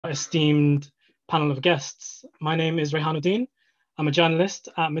esteemed panel of guests. My name is Rehanuddin. I'm a journalist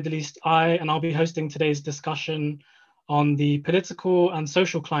at Middle East Eye, and I'll be hosting today's discussion on the political and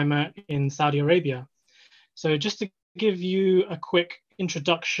social climate in Saudi Arabia. So just to give you a quick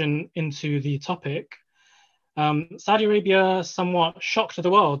introduction into the topic, Saudi Arabia somewhat shocked the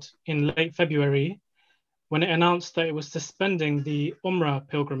world in late February when it announced that it was suspending the Umrah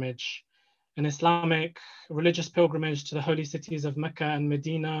pilgrimage, an Islamic religious pilgrimage to the holy cities of Mecca and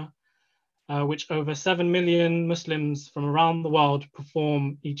Medina, which over 7 million Muslims from around the world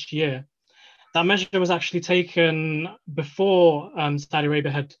perform each year. That measure was actually taken before Saudi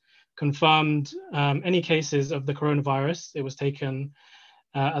Arabia had confirmed any cases of the coronavirus. It was taken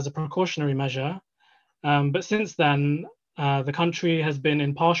as a precautionary measure. But since then, the country has been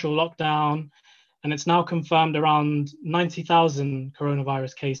in partial lockdown, and it's now confirmed around 90,000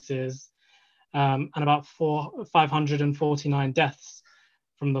 coronavirus cases and about 549 deaths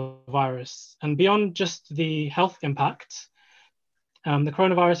from the virus. And beyond just the health impact, the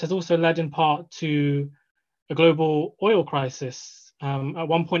coronavirus has also led in part to a global oil crisis. At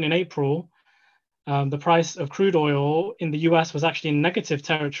one point in April, the price of crude oil in the US was actually in negative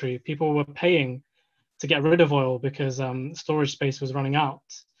territory. People were paying to get rid of oil because storage space was running out.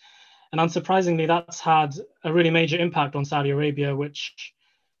 And unsurprisingly, that's had a really major impact on Saudi Arabia, which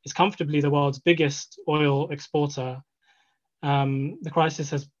is comfortably the world's biggest oil exporter. The crisis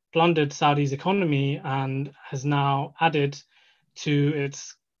has plundered Saudi's economy and has now added to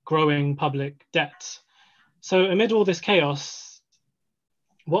its growing public debt. So amid all this chaos,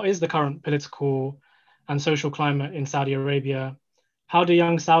 what is the current political and social climate in Saudi Arabia? How do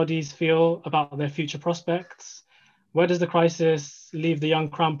young Saudis feel about their future prospects? Where does the crisis leave the young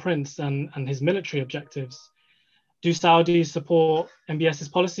crown prince and his military objectives? Do Saudis support MBS's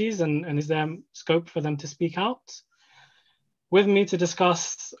policies, and is there scope for them to speak out? With me to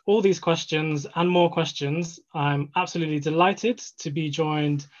discuss all these questions and more questions, I'm absolutely delighted to be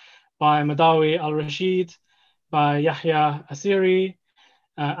joined by Madawi al-Rasheed, by Yahya Assiri,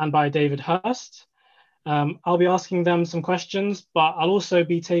 and by David Hearst. I'll be asking them some questions, but I'll also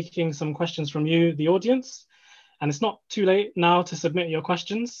be taking some questions from you, the audience. And it's not too late now to submit your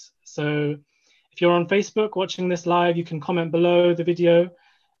questions. So if you're on Facebook watching this live, you can comment below the video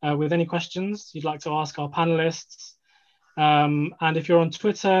with any questions you'd like to ask our panelists. And if you're on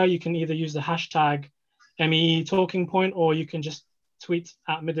Twitter, you can either use the hashtag MEE Talking Point, or you can just tweet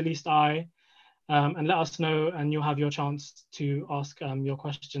at Middle East Eye and let us know, and you'll have your chance to ask your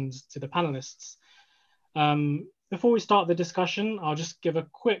questions to the panelists. Before we start the discussion, I'll just give a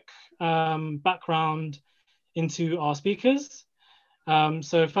quick background into our speakers.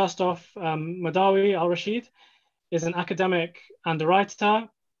 So first off, Madawi al-Rasheed is an academic and a writer.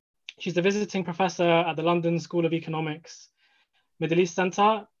 She's a visiting professor at the London School of Economics Middle East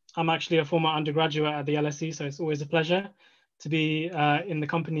Centre. I'm actually a former undergraduate at the LSE, so it's always a pleasure to be in the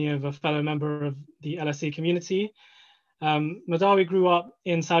company of a fellow member of the LSE community. Madawi grew up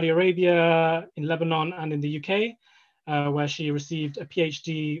in Saudi Arabia, in Lebanon, and in the UK, where she received a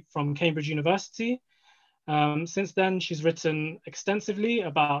PhD from Cambridge University. Since then, she's written extensively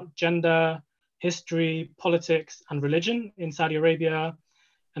about gender, history, politics, and religion in Saudi Arabia.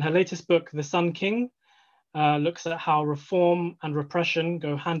 And her latest book, The Sun King, looks at how reform and repression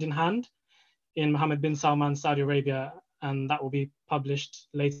go hand in hand in Mohammed bin Salman, Saudi Arabia, and that will be published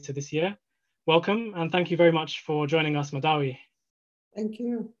later this year. Welcome, and thank you very much for joining us, Madawi. Thank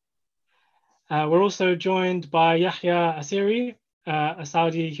you. We're also joined by Yahya Assiri, a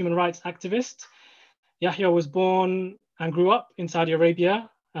Saudi human rights activist. Yahya was born and grew up in Saudi Arabia,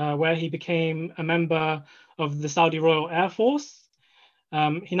 where he became a member of the Saudi Royal Air Force.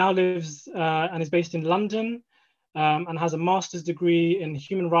 He now lives and is based in London and has a master's degree in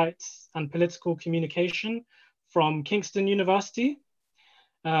human rights and political communication from Kingston University.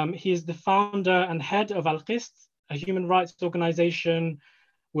 He is the founder and head of Al-Qist, a human rights organization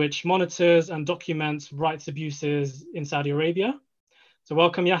which monitors and documents rights abuses in Saudi Arabia. So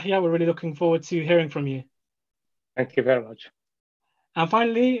welcome, Yahya. We're really looking forward to hearing from you. Thank you very much. And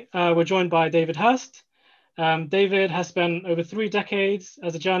finally, we're joined by David Hearst. David has spent over 3 decades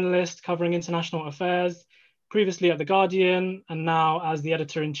as a journalist covering international affairs, previously at The Guardian, and now as the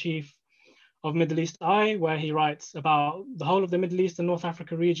editor-in-chief of Middle East Eye, where he writes about the whole of the Middle East and North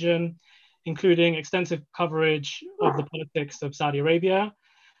Africa region, including extensive coverage of the politics of Saudi Arabia.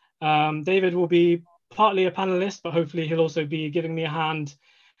 David will be partly a panelist, but hopefully he'll also be giving me a hand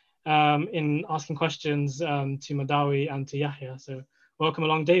in asking questions to Madawi and to Yahya. So welcome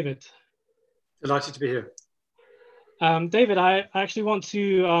along, David. Delighted to be here. David, I actually want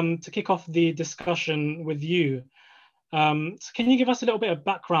to kick off the discussion with you. So can you give us a little bit of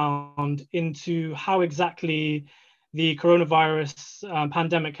background into how exactly the coronavirus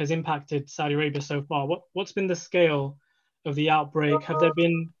pandemic has impacted Saudi Arabia so far? What's been the scale of the outbreak? Have there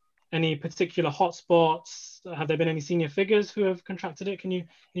been any particular hotspots? Have there been any senior figures who have contracted it? Can you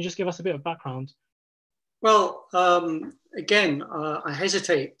just give us a bit of background? Well, again, I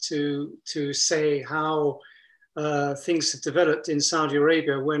hesitate to say how things have developed in Saudi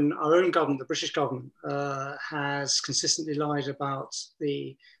Arabia when our own government, the British government, has consistently lied about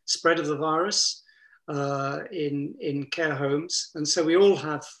the spread of the virus in care homes. And so we all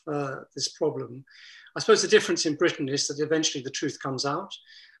have this problem. I suppose the difference in Britain is that eventually the truth comes out.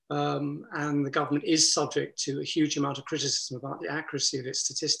 And the government is subject to a huge amount of criticism about the accuracy of its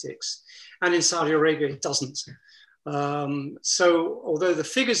statistics. And in Saudi Arabia, it doesn't. So although the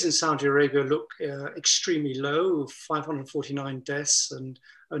figures in Saudi Arabia look extremely low, 549 deaths and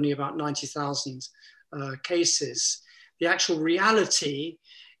only about 90,000 cases, the actual reality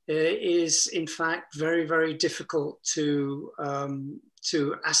is in fact very, very difficult to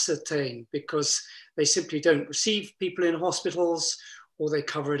ascertain, because they simply don't receive people in hospitals, or they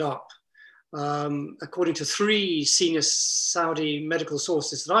cover it up. According to 3 senior Saudi medical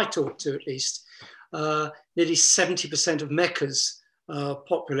sources that I talked to, at least, nearly 70% of Mecca's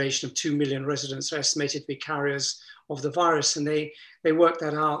population of 2 million residents are estimated to be carriers of the virus, and they work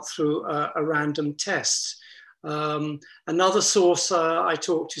that out through a random test. Another source I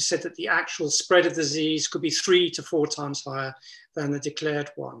talked to said that the actual spread of the disease could be 3 to 4 times higher than the declared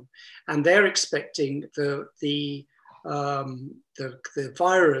one, and they're expecting the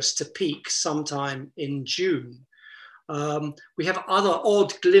virus to peak sometime in June. We have other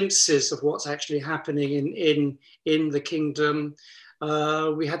odd glimpses of what's actually happening in the kingdom.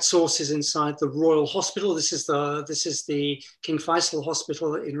 We had sources inside the Royal Hospital. This is the King Faisal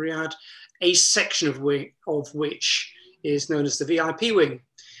Hospital in Riyadh, a section of which is known as the VIP wing,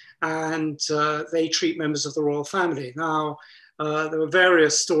 and they treat members of the royal family. Now, there were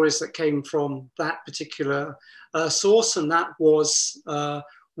various stories that came from that particular source, and that was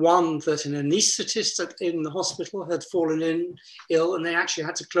one that an anaesthetist in the hospital had fallen ill, and they actually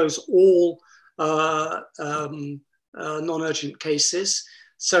had to close all non-urgent cases.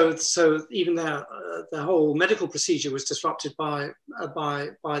 So even the whole medical procedure was disrupted by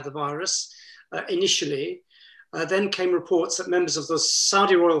the virus initially. Then came reports that members of the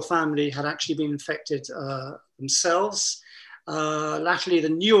Saudi royal family had actually been infected themselves. Latterly, the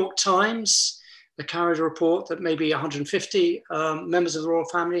New York Times carried a report that maybe 150 members of the royal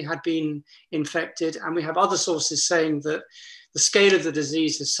family had been infected. And we have other sources saying that the scale of the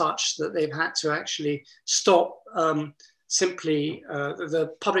disease is such that they've had to actually stop simply,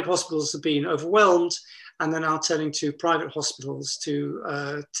 the public hospitals have been overwhelmed, and they're now turning to private hospitals to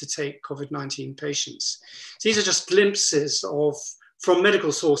take COVID-19 patients. So these are just glimpses from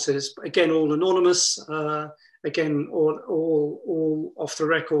medical sources, again, all anonymous, again, all off the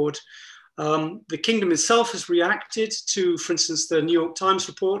record. The kingdom itself has reacted to, for instance, the New York Times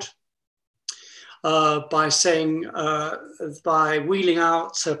report by saying, by wheeling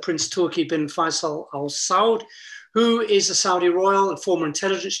out Prince Turki bin Faisal Al Saud, who is a Saudi royal and former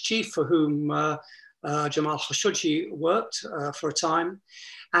intelligence chief for whom Jamal Khashoggi worked for a time.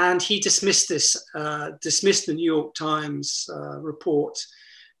 And he dismissed the New York Times report,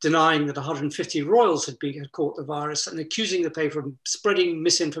 denying that 150 royals had caught the virus, and accusing the paper of spreading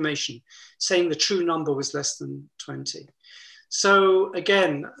misinformation, saying the true number was less than 20. So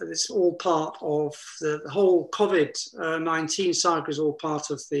again, it's all part of the whole COVID-19 saga, is all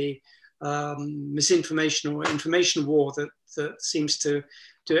part of the misinformation or information war that seems to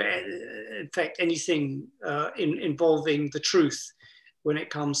affect anything involving the truth when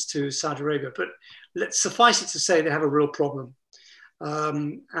it comes to Saudi Arabia. But let's suffice it to say they have a real problem.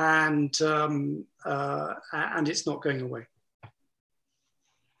 And it's not going away.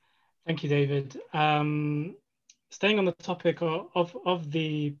 Thank you, David. Staying on the topic of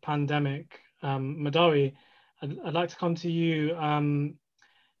the pandemic, Madawi, I'd like to come to you.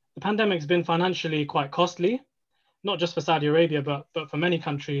 The pandemic's been financially quite costly, not just for Saudi Arabia, but for many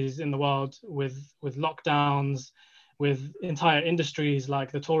countries in the world, with lockdowns, with entire industries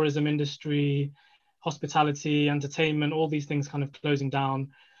like the tourism industry, hospitality, entertainment, all these things kind of closing down.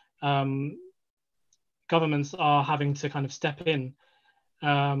 Governments are having to kind of step in,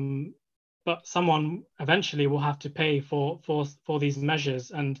 but someone eventually will have to pay for these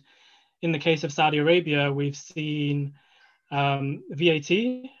measures. And in the case of Saudi Arabia, we've seen VAT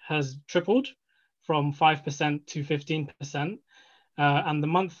has tripled from 5% to 15%, and the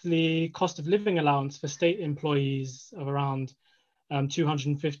monthly cost of living allowance for state employees of around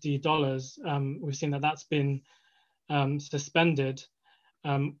 $250. We've seen that's been suspended.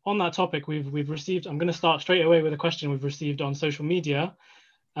 On that topic, we've received, I'm going to start straight away with a question we've received on social media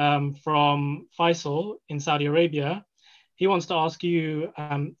from Faisal in Saudi Arabia. He wants to ask you,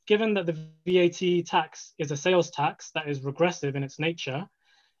 given that the VAT tax is a sales tax that is regressive in its nature,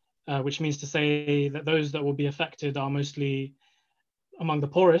 which means to say that those that will be affected are mostly among the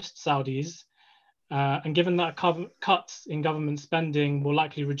poorest Saudis, and given that cuts in government spending will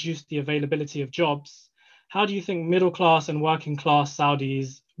likely reduce the availability of jobs, how do you think middle class and working class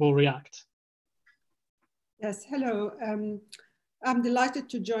Saudis will react? Yes, hello. I'm delighted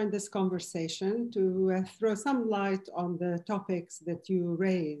to join this conversation to throw some light on the topics that you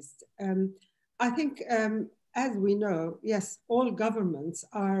raised. I think, as we know, yes, all governments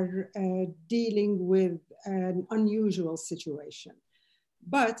are dealing with an unusual situation.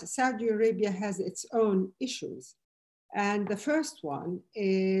 But Saudi Arabia has its own issues. And the first one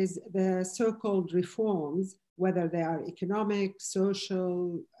is the so-called reforms, whether they are economic,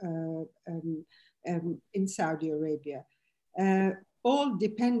 social, in Saudi Arabia, all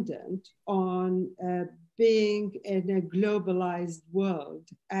dependent on being in a globalized world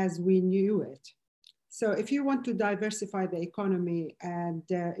as we knew it. So if you want to diversify the economy and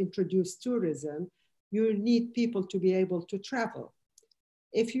introduce tourism, you need people to be able to travel.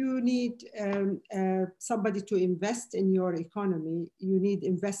 If you need somebody to invest in your economy, you need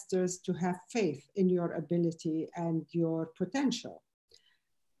investors to have faith in your ability and your potential.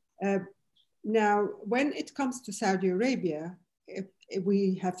 Now, when it comes to Saudi Arabia,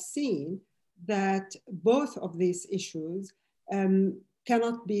 we have seen that both of these issues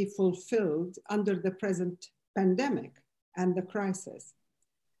cannot be fulfilled under the present pandemic and the crisis.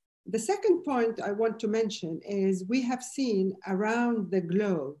 The second point I want to mention is we have seen around the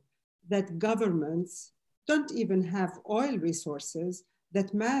globe that governments don't even have oil resources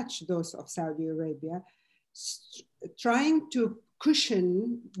that match those of Saudi Arabia, trying to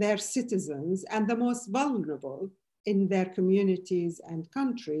cushion their citizens and the most vulnerable in their communities and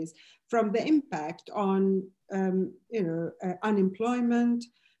countries from the impact on unemployment,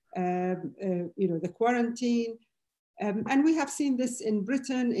 the quarantine. And we have seen this in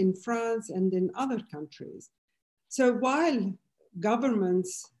Britain, in France, and in other countries. So while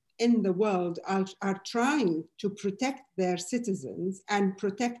governments in the world are trying to protect their citizens and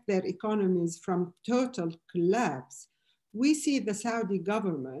protect their economies from total collapse, we see the Saudi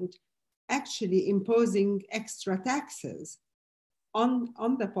government actually imposing extra taxes on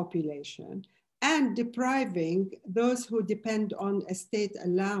the population and depriving those who depend on a state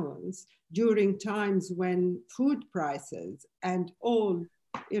allowance during times when food prices and all,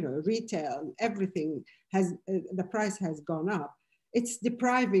 retail, everything the price has gone up. It's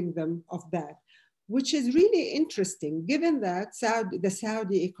depriving them of that, which is really interesting given that the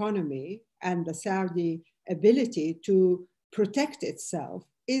Saudi economy and the Saudi ability to protect itself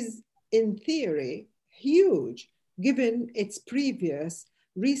is in theory huge given its previous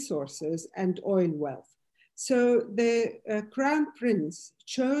resources and oil wealth. So the Crown Prince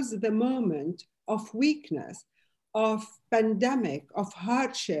chose the moment of weakness, of pandemic, of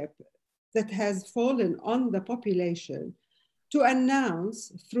hardship that has fallen on the population to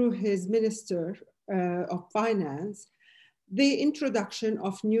announce through his Minister of Finance the introduction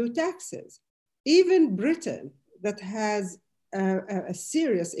of new taxes. Even Britain, that has a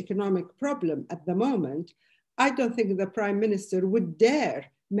serious economic problem at the moment, I don't think the Prime Minister would dare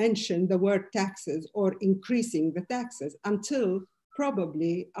mention the word taxes or increasing the taxes until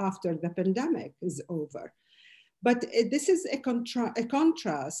probably after the pandemic is over. But this is a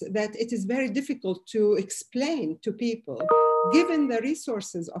contrast that it is very difficult to explain to people, given the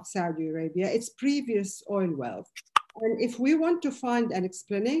resources of Saudi Arabia, its previous oil wealth. And if we want to find an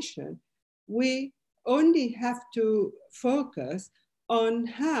explanation, we only have to focus on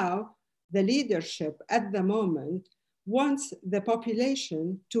how the leadership at the moment wants the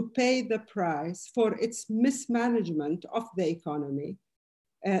population to pay the price for its mismanagement of the economy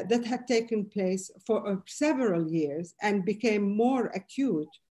that had taken place for several years and became more acute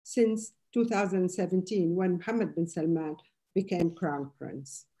since 2017 when Mohammed bin Salman became Crown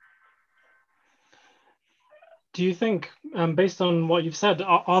Prince. Do you think, based on what you've said,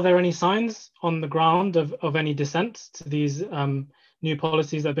 are there any signs on the ground of any dissent to these new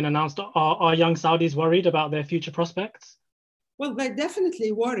policies that have been announced? Are young Saudis worried about their future prospects? Well, they're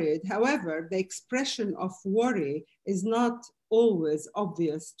definitely worried. However, the expression of worry is not always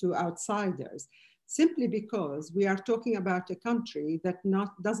obvious to outsiders, simply because we are talking about a country that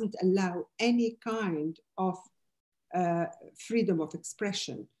doesn't allow any kind of freedom of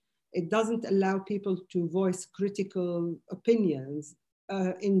expression. It doesn't allow people to voice critical opinions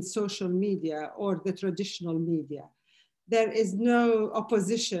in social media or the traditional media. there is no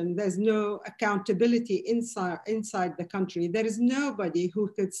opposition, there's no accountability inside the country. There is nobody who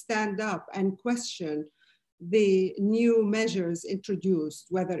could stand up and question the new measures introduced,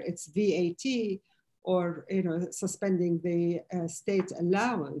 whether it's VAT or suspending the state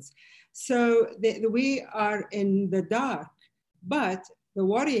allowance. So we are in the dark. But the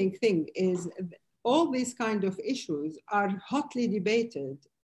worrying thing is all these kind of issues are hotly debated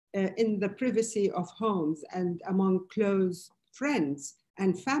in the privacy of homes and among close friends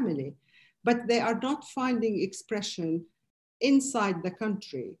and family, but they are not finding expression inside the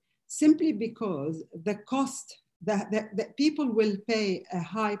country simply because the cost that people will pay a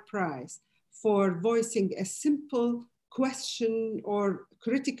high price for voicing a simple question or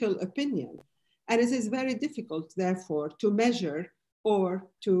critical opinion. And it is very difficult, therefore, to measure or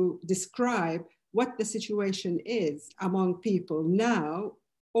to describe what the situation is among people now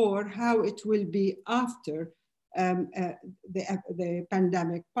or how it will be after the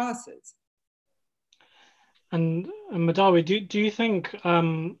pandemic passes. And Madawi, do you think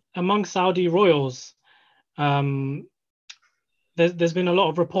among Saudi royals, there's been a lot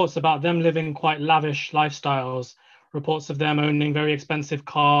of reports about them living quite lavish lifestyles, reports of them owning very expensive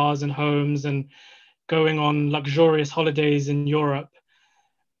cars and homes and going on luxurious holidays in Europe.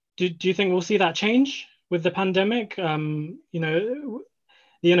 Do you think we'll see that change with the pandemic?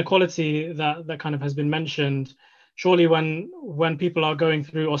 The inequality that kind of has been mentioned, surely when people are going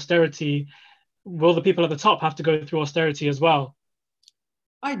through austerity, will the people at the top have to go through austerity as well?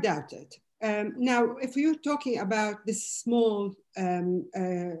 I doubt it. Now, if you're talking about this small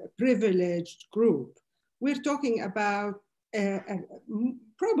privileged group, we're talking about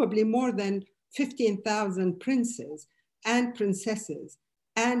probably more than 15,000 princes and princesses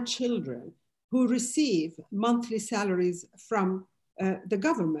and children who receive monthly salaries from the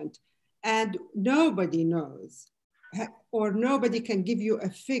government. And nobody knows, or nobody can give you a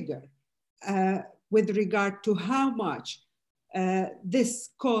figure with regard to how much this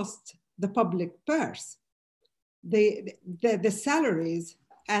cost the public purse. The salaries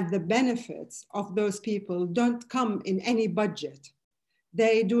and the benefits of those people don't come in any budget.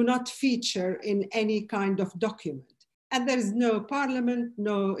 They do not feature in any kind of document. And there's no parliament,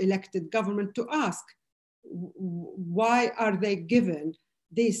 no elected government to ask, why are they given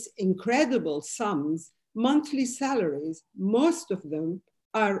these incredible sums, monthly salaries? Most of them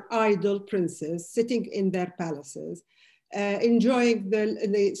are idle princes sitting in their palaces, enjoying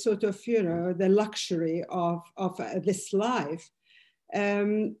the sort of, the luxury of this life.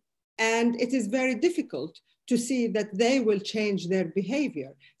 And it is very difficult to see that they will change their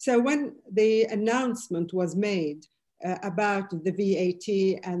behavior. So when the announcement was made about the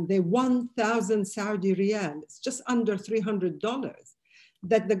VAT and the 1,000 Saudi riyal, it's just under $300,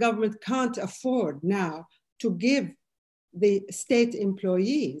 that the government can't afford now to give the state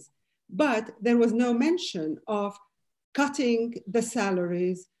employees, but there was no mention of cutting the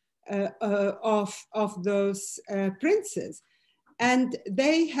salaries of those princes. And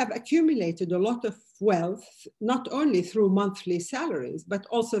they have accumulated a lot of wealth, not only through monthly salaries, but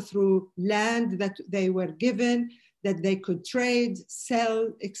also through land that they were given, that they could trade, sell,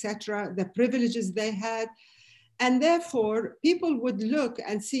 etc., the privileges they had. And therefore, people would look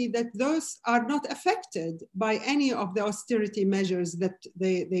and see that those are not affected by any of the austerity measures that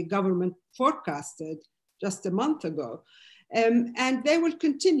the government forecasted just a month ago. And they will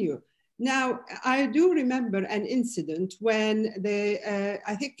continue. Now, I do remember an incident when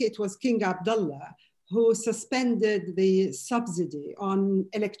I think it was King Abdullah who suspended the subsidy on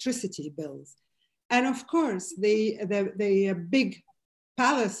electricity bills. And of course, the big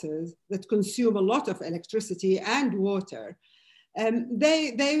palaces that consume a lot of electricity and water,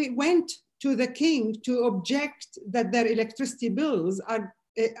 they went to the king to object that their electricity bills are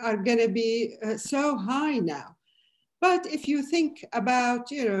going to be so high now. But if you think about,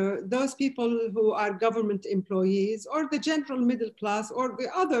 those people who are government employees or the general middle class or the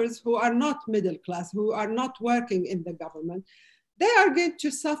others who are not middle class, who are not working in the government, they are going to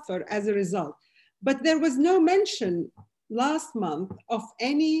suffer as a result. But there was no mention last month of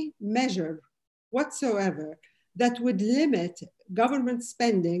any measure whatsoever that would limit government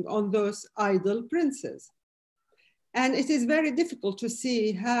spending on those idle princes. And it is very difficult to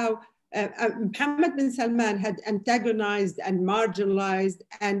see how Mohammed bin Salman had antagonized and marginalized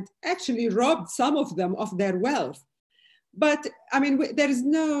and actually robbed some of them of their wealth. But I mean, there is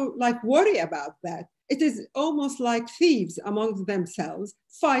no worry about that. It is almost like thieves among themselves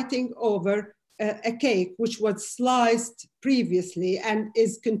fighting over a cake which was sliced previously and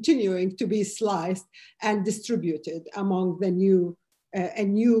is continuing to be sliced and distributed among a new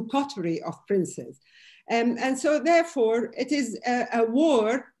coterie of princes. And so therefore, it is a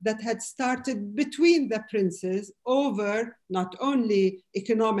war that had started between the princes over not only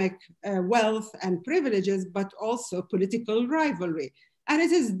economic wealth and privileges, but also political rivalry. And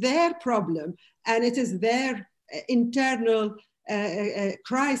it is their problem, and it is their internal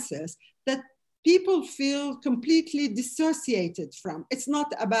crisis that people feel completely dissociated from. It's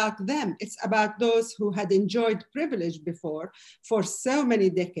not about them. It's about those who had enjoyed privilege before for so many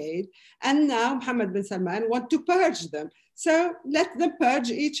decades. And now Mohammed bin Salman want to purge them. So let them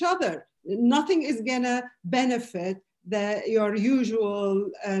purge each other. Nothing is gonna benefit your usual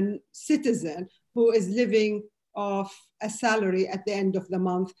citizen who is living off a salary at the end of the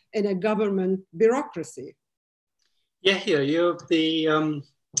month in a government bureaucracy. Yeah, here you have the,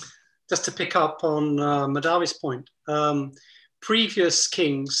 just to pick up on Madawi's point, previous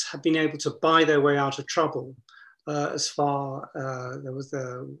kings have been able to buy their way out of trouble. As far, there was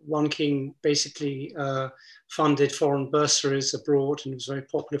one king basically funded foreign bursaries abroad and was very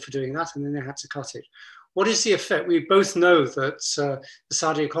popular for doing that, and then they had to cut it. What is the effect? We both know that the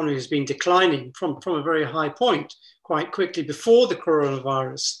Saudi economy has been declining from a very high point quite quickly before the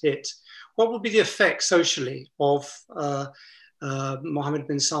coronavirus hit. What would be the effect socially of Mohammed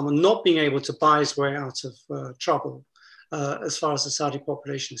bin Salman not being able to buy his way out of trouble as far as the Saudi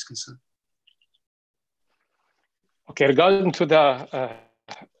population is concerned? Okay, regarding to the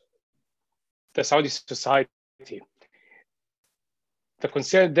Saudi society, the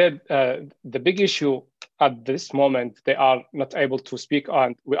concern that the big issue at this moment, they are not able to speak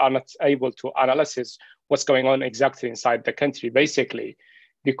on, we are not able to analyze what's going on exactly inside the country, basically,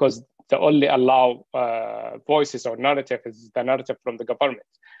 because they only allow voices or narrative is the narrative from the government.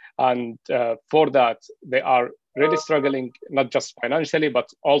 And for that, they are really struggling, not just financially, but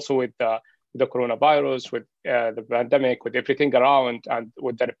also with the coronavirus, with the pandemic, with everything around, and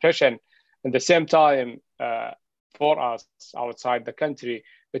with the repression. At the same time, for us outside the country,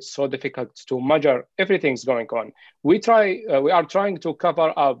 it's so difficult to measure everything's going on. We are trying to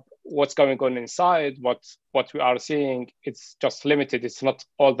cover up what's going on inside, what we are seeing. It's just limited. It's not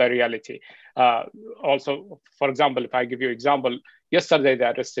all the reality. Also, for example, if I give you an example, yesterday they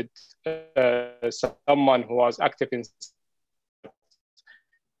arrested someone who was active in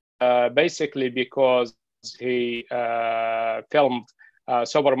basically because he filmed a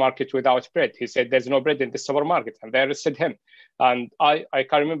supermarket without bread. He said there's no bread in the supermarket, and they arrested him. And I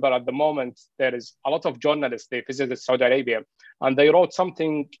can remember at the moment, there is a lot of journalists, they visited Saudi Arabia, and they wrote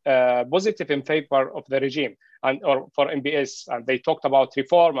something positive in favor of the regime or for MBS, and they talked about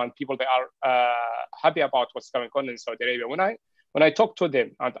reform, and people, they are happy about what's going on in Saudi Arabia. When I talked to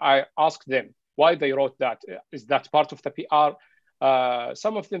them and I asked them why they wrote that, is that part of the PR?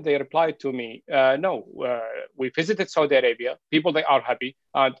 Some of them, they replied to me, no, we visited Saudi Arabia, people, they are happy,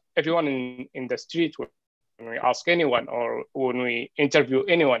 and everyone in the street, when we ask anyone or when we interview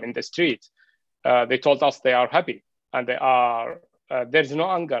anyone in the street, they told us they are happy, and they are, there's no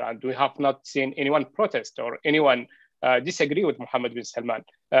anger, and we have not seen anyone protest or anyone disagree with Mohammed bin Salman.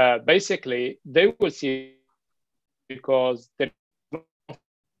 Basically, they will see, because the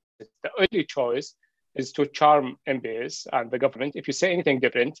only choice is to charm MBS and the government. If you say anything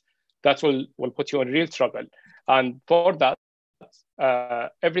different, that will put you in real trouble. And for that,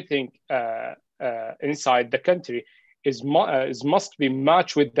 everything inside the country must be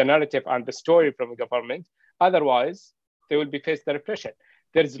matched with the narrative and the story from the government. Otherwise, they will be faced the repression.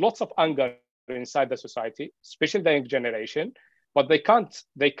 There's lots of anger inside the society, especially the young generation, but they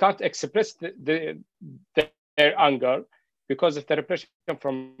can't express their anger because of the repression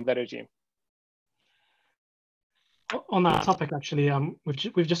from the regime. On that topic, actually,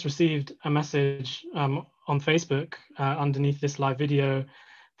 we've just received a message on Facebook underneath this live video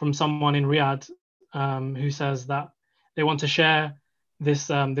from someone in Riyadh who says that they want to share this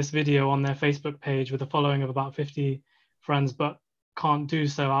video on their Facebook page with a following of about 50 friends, but can't do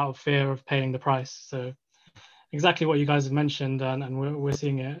so out of fear of paying the price. So exactly what you guys have mentioned, and we're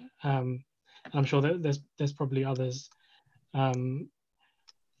seeing it. And I'm sure that there's probably others.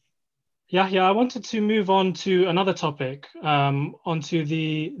 Yahya, I wanted to move on to another topic, onto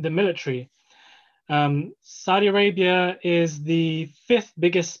the military. Saudi Arabia is the 5th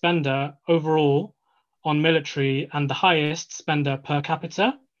biggest spender overall on military and the highest spender per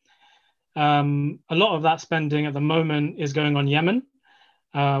capita. A lot of that spending at the moment is going on Yemen,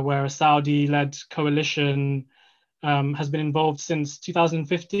 where a Saudi-led coalition has been involved since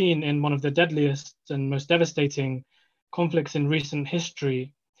 2015 in one of the deadliest and most devastating conflicts in recent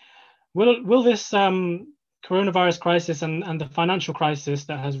history. Will this coronavirus crisis and the financial crisis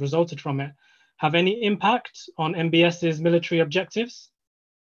that has resulted from it have any impact on MBS's military objectives?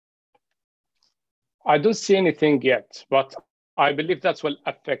 I don't see anything yet, but I believe that will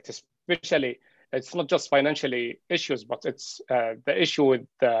affect, especially, it's not just financially issues, but it's the issue with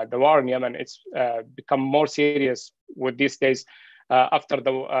the war in Yemen. It's become more serious with these days after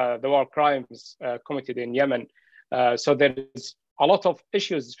the war crimes committed in Yemen. So there is a lot of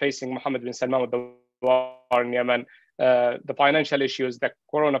issues facing Mohammed bin Salman with the war in Yemen, the financial issues, the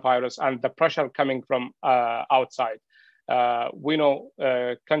coronavirus, and the pressure coming from outside. We know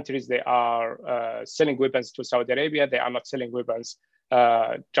countries, they are selling weapons to Saudi Arabia. They are not selling weapons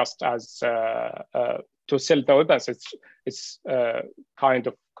just as to sell the weapons. It's kind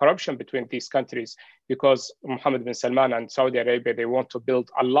of corruption between these countries, because Mohammed bin Salman and Saudi Arabia, they want to build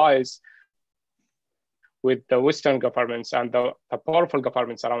allies with the Western governments and the powerful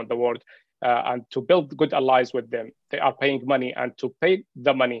governments around the world, and to build good allies with them. They are paying money, and to pay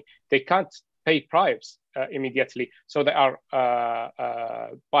the money, they can't pay bribes immediately. So they are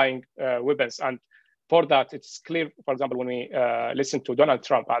buying weapons. And for that, it's clear, for example, when we listen to Donald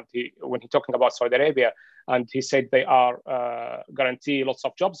Trump, and when he's talking about Saudi Arabia, and he said they are guarantee lots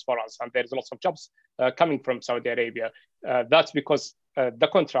of jobs for us, and there's lots of jobs coming from Saudi Arabia. That's because the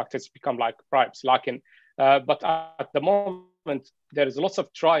contract has become like bribes. But at the moment, there is lots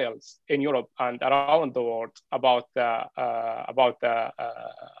of trials in Europe and around the world about the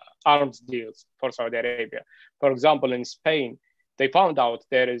arms deals for Saudi Arabia. For example, in Spain, they found out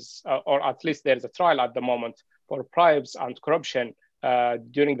there is, or at least there is a trial at the moment for bribes and corruption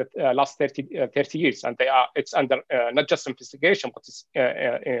during the last 30 years, and it's under not just investigation, but it's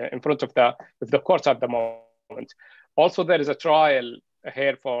in front of the courts at the moment. Also, there is a trial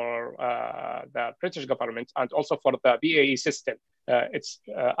here for the British government, and also for the BAE system. It's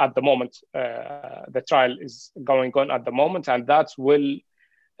at the moment, the trial is going on at the moment, and that will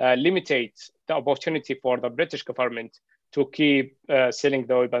limitate the opportunity for the British government to keep selling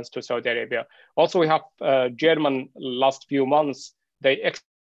the weapons to Saudi Arabia. Also, we have German last few months, they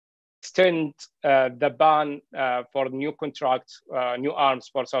extend the ban for new contracts, new arms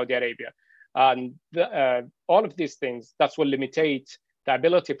for Saudi Arabia. And all of these things, that will limitate the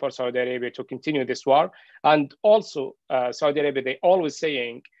ability for Saudi Arabia to continue this war. And also, Saudi Arabia, they always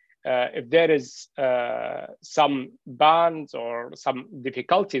saying, if there is some bans or some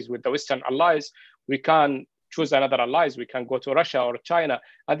difficulties with the Western allies, we can choose another allies. We can go to Russia or China.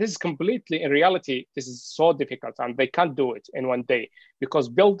 And this is completely, in reality, this is so difficult, and they can't do it in one day, because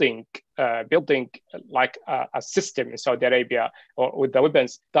building like a system in Saudi Arabia or with the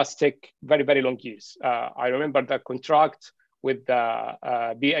weapons does take very, very long years. I remember the contract with the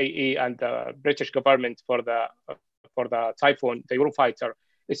BAE and the British government for the Typhoon, the Eurofighter.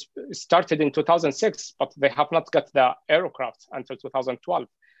 It started in 2006, but they have not got the aircraft until 2012.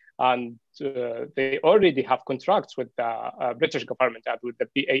 And they already have contracts with the British government and with the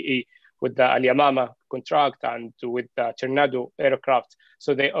BAE, with the Al-Yamama contract and with the Tornado aircraft.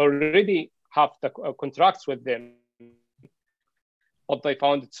 So they already have the contracts with them. But they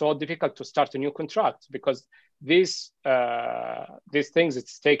found it so difficult to start a new contract, because these things,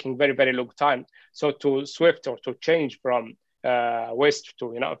 it's taking very, very long time. So to shift or to change from West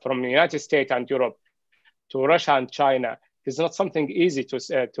to, from the United States and Europe to Russia and China, it's not something easy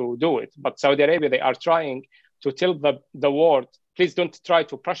to do it. But Saudi Arabia, they are trying to tell the world, please don't try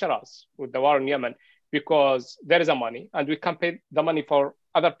to pressure us with the war in Yemen, because there is a money and we can pay the money for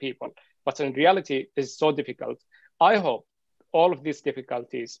other people. But in reality, it's so difficult. I hope all of these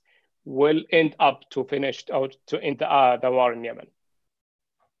difficulties will end up to finish out to end the war in Yemen.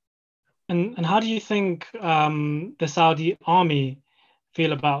 And how do you think the Saudi army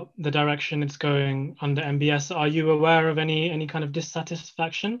feel about the direction it's going under MBS? Are you aware of any kind of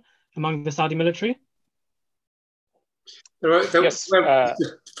dissatisfaction among the Saudi military? Yes. To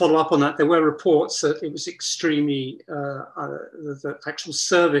follow up on that, there were reports that it was extremely, the actual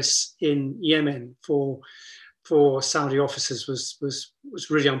service in Yemen for Saudi officers was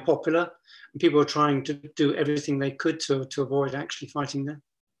really unpopular, and people were trying to do everything they could to avoid actually fighting there.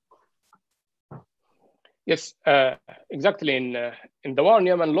 Yes, exactly. In the war in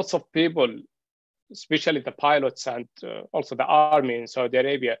Yemen, lots of people, especially the pilots and also the army in Saudi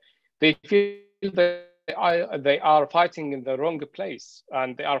Arabia, they feel that they are fighting in the wrong place,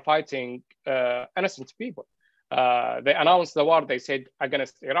 and they are fighting innocent people. They announced the war, they said,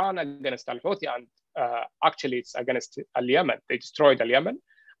 against Iran, against al-Houthi, and actually it's against al-Yemen. They destroyed al-Yemen,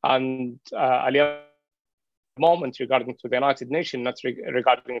 and al-Yemen moment regarding to the United Nations, not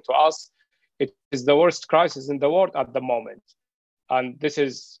regarding to us. It is the worst crisis in the world at the moment. And this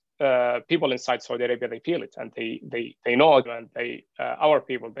is people inside Saudi Arabia, they feel it, and they know it, and our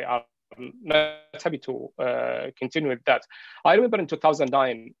people, they are not happy to continue with that. I remember in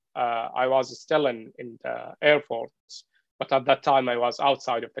 2009, I was still in the Air Force, but at that time I was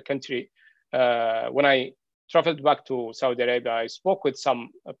outside of the country. When I traveled back to Saudi Arabia, I spoke with some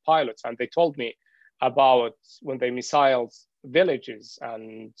pilots, and they told me about when they missiled villages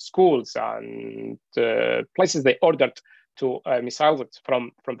and schools and places they ordered to missile it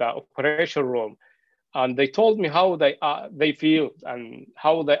from the operation room. And they told me how they feel and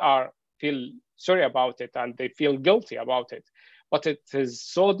how they feel sorry about it, and they feel guilty about it. But it is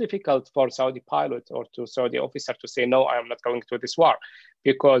so difficult for Saudi pilot or to Saudi officer to say, no, I am not going to this war,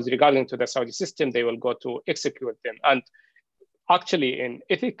 because regarding to the Saudi system, they will go to execute them. And actually, in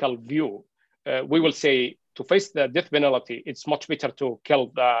ethical view, we will say to face the death penalty, it's much better to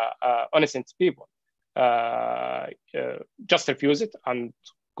kill the innocent people. Just refuse it and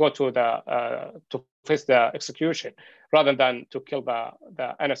go to to face the execution rather than to kill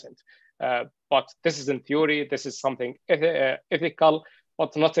the innocent. But this is in theory, this is something ethical,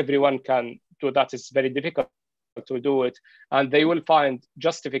 but not everyone can do that. It's very difficult to do it. And they will find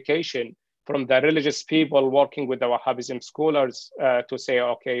justification from the religious people working with the Wahhabism scholars to say,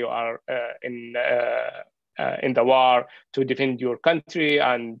 okay, you are in the war to defend your country,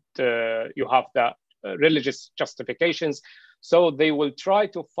 and you have the religious justifications. So they will try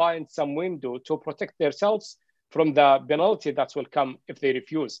to find some window to protect themselves from the penalty that will come if they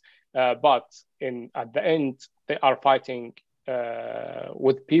refuse. But at the end, they are fighting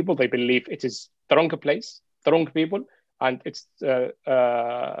with people. They believe it is the wrong place, the wrong people, and it's the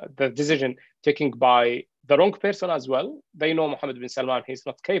decision taken by the wrong person as well. They know Mohammed bin Salman, he's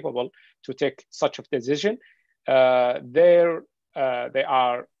not capable to take such a decision. They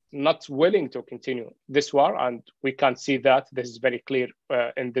are not willing to continue this war, and we can see that this is very clear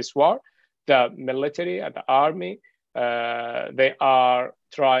in this war. The military and the army, they are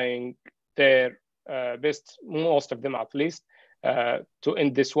trying their best, most of them at least, to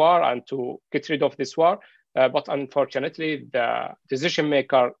end this war and to get rid of this war. But unfortunately, the decision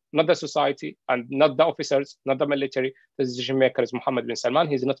maker, not the society and not the officers, not the military, the decision maker is Mohammed bin Salman.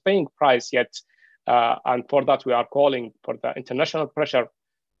 He's not paying price yet. And for that, we are calling for the international pressure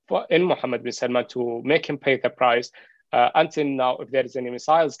in Mohammed bin Salman to make him pay the price. Until now, if there is any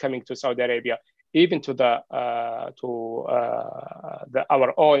missiles coming to Saudi Arabia, even to our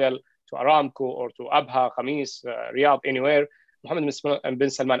oil, to Aramco or to Abha, Khamis, Riyadh, anywhere, Mohammed bin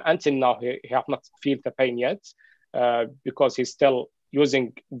Salman, until now, he have not felt the pain yet because he's still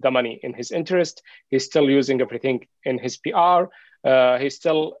using the money in his interest. He's still using everything in his PR. He's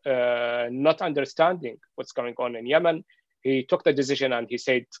still not understanding what's going on in Yemen. He took the decision and he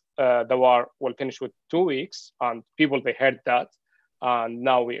said the war will finish with 2 weeks, and people, they heard that. And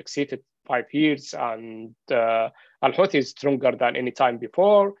now we exceeded 5 years, and Al-Houthi is stronger than any time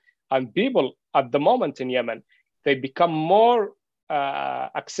before. And people at the moment in Yemen, they become more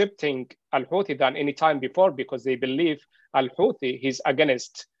accepting Al-Houthi than any time before, because they believe Al-Houthi is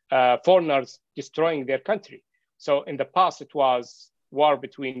against foreigners destroying their country. So in the past, it was war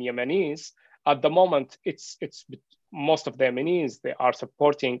between Yemenis. At the moment, it's most of the Yemenis, they are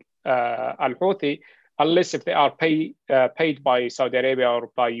supporting Al-Houthi, unless if they are paid by Saudi Arabia or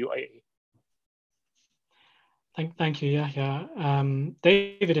by UAE. Thank you, Yahya.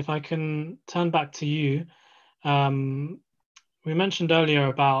 David, if I can turn back to you. We mentioned earlier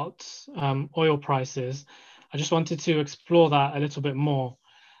about oil prices. I just wanted to explore that a little bit more.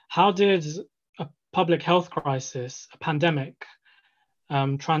 How did a public health crisis, a pandemic,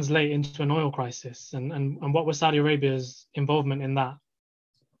 translate into an oil crisis, and what was Saudi Arabia's involvement in that?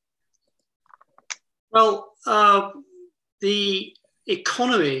 Well, the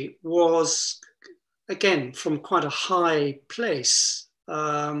economy was, again, from quite a high place.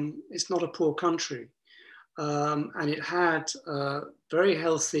 It's not a poor country, and it had very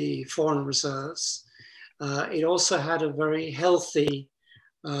healthy foreign reserves. It also had a very healthy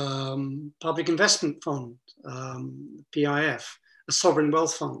public investment fund, PIF, a sovereign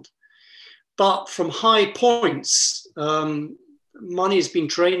wealth fund. But from high points, money has been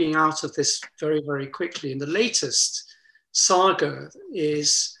draining out of this very, very quickly. And the latest saga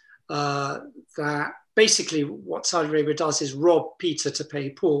is that basically what Saudi Arabia does is rob Peter to pay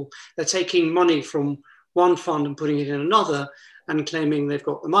Paul. They're taking money from one fund and putting it in another and claiming they've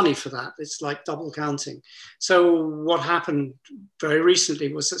got the money for that. It's like double counting. So what happened very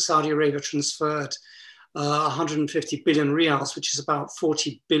recently was that Saudi Arabia transferred 150 billion riyals, which is about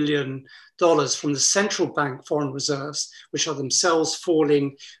 $40 billion from the central bank foreign reserves, which are themselves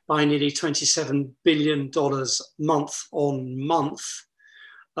falling by nearly $27 billion month on month,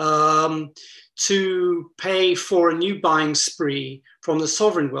 to pay for a new buying spree from the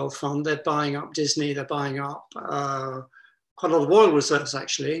sovereign wealth fund. They're buying up Disney, they're buying up quite a lot of oil reserves,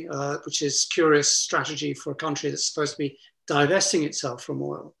 actually, which is curious strategy for a country that's supposed to be divesting itself from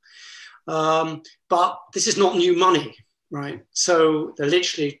oil. But this is not new money, right? So they're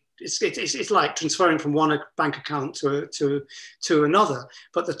literally, it's like transferring from one bank account to another.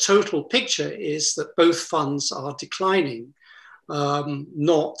 But the total picture is that both funds are declining,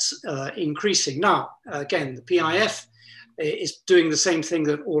 not increasing. Now, again, the PIF is doing the same thing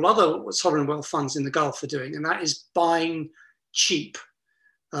that all other sovereign wealth funds in the Gulf are doing, and that is buying cheap,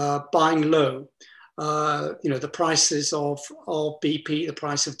 buying low. The prices of BP, the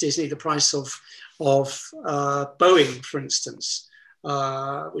price of Disney, the price of Boeing, for instance,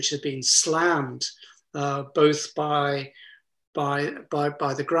 which has been slammed both by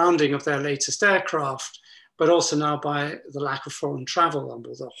the grounding of their latest aircraft, but also now by the lack of foreign travel, or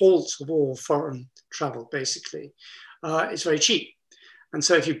the halt of all foreign travel, basically. It's very cheap. And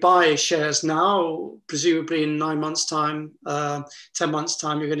so if you buy shares now, presumably in 9 months' time, 10 months'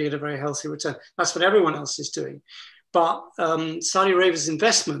 time, you're going to get a very healthy return. That's what everyone else is doing. But Saudi Arabia's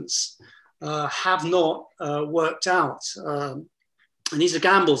investments have not worked out. And these are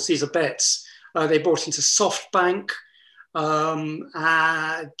gambles, these are bets. They bought into SoftBank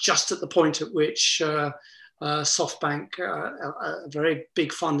just at the point at which SoftBank, a very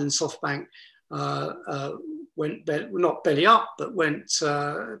big fund in SoftBank, went not belly up, but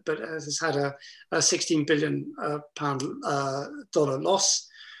has had a $16 billion dollar loss.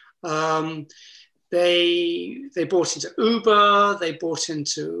 They bought into Uber, they bought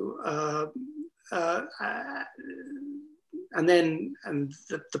into and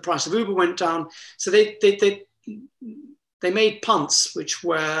the price of Uber went down. So they made punts which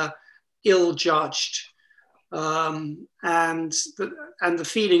were ill-judged, and the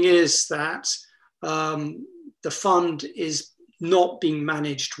feeling is that the fund is not being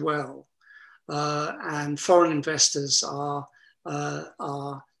managed well, and foreign investors are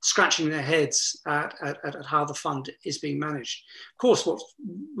scratching their heads at how the fund is being managed. Of course, what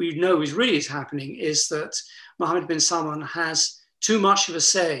we know is happening is that Mohammed bin Salman has too much of a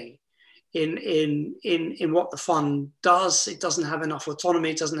say in what the fund does. It doesn't have enough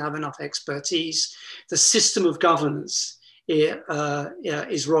autonomy, it doesn't have enough expertise. The system of governance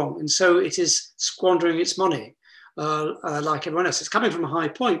is wrong, and so it is squandering its money like everyone else. It's coming from a high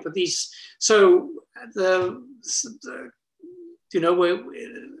point, but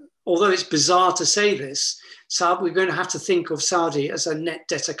although it's bizarre to say this, we're going to have to think of Saudi as a net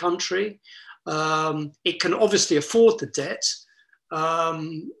debtor country. It can obviously afford the debt.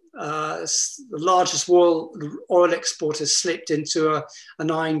 The largest oil exporter slipped into a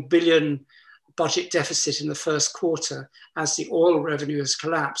 9 billion budget deficit in the first quarter as the oil revenue has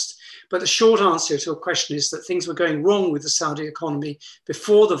collapsed. But the short answer to your question is that things were going wrong with the Saudi economy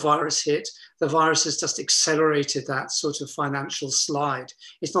before the virus hit. The virus has just accelerated that sort of financial slide.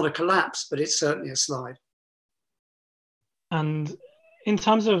 It's not a collapse, but it's certainly a slide. And in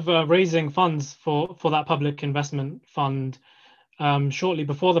terms of raising funds for that public investment fund, shortly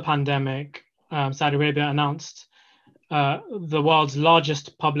before the pandemic, Saudi Arabia announced the world's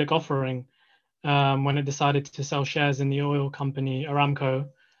largest public offering when it decided to sell shares in the oil company Aramco,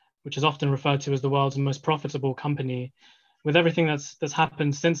 which is often referred to as the world's most profitable company. With everything that's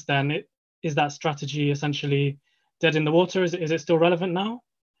happened since then, is that strategy essentially dead in the water? Is it still relevant now?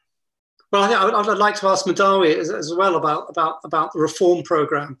 Well, I think I'd like to ask Madawi as well about the reform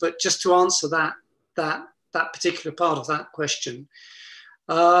program, but just to answer that particular part of that question,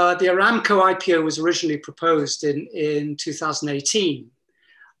 the Aramco IPO was originally proposed in 2018.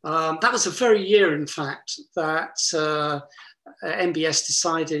 That was the very year, in fact, that MBS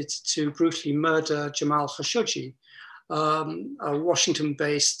decided to brutally murder Jamal Khashoggi, a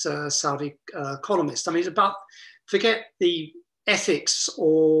Washington-based Saudi columnist. I mean, forget the ethics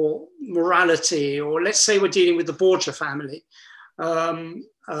or morality, or let's say we're dealing with the Borgia family or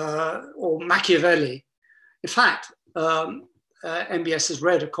Machiavelli. In fact, MBS has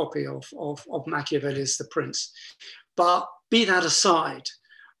read a copy of Machiavelli's The Prince. But be that aside,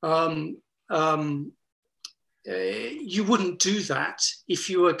 you wouldn't do that if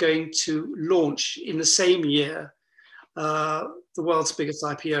you were going to launch in the same year the world's biggest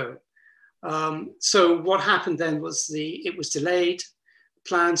IPO. So what happened then was it was delayed.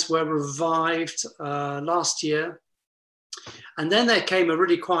 Plans were revived last year. And then there came a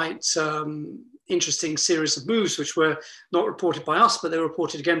really quite interesting series of moves, which were not reported by us, but they were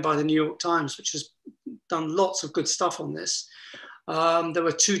reported again by the New York Times, which has done lots of good stuff on this. There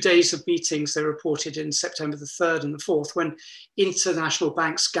were 2 days of meetings, they reported, in September the 3rd and the 4th, when international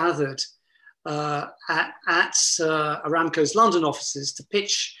banks gathered at Aramco's London offices to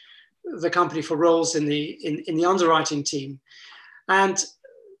pitch the company for roles in the underwriting team. And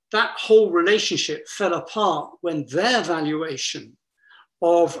that whole relationship fell apart when their valuation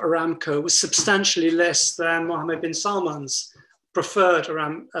of Aramco was substantially less than Mohammed bin Salman's preferred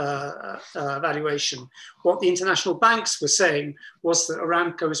valuation. What the international banks were saying was that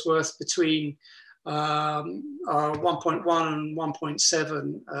Aramco is worth between 1.1 and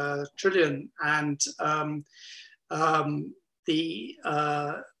 1.7 trillion, and the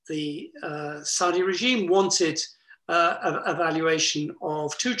Saudi regime wanted a valuation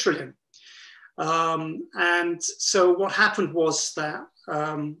of 2 trillion. And so what happened was that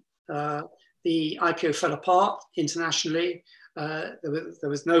the IPO fell apart internationally. There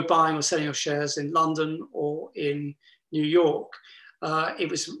was no buying or selling of shares in London or in New York.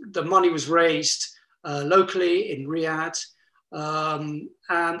 The money was raised locally in Riyadh. And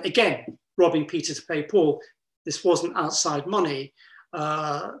again, robbing Peter to pay Paul. This wasn't outside money.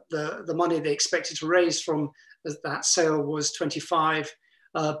 The money they expected to raise from that sale was $25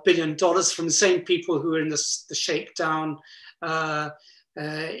 billion from the same people who were in the shakedown in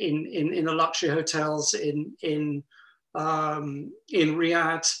the luxury hotels in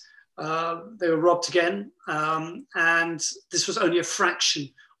Riyadh. They were robbed again, and this was only a fraction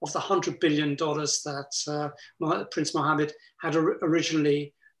of the $100 billion that Prince Mohammed had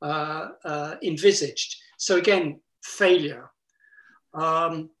originally envisaged. So again, failure.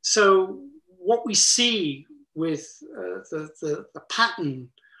 So what we see with the pattern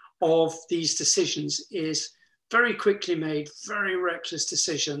of these decisions is very quickly made, very reckless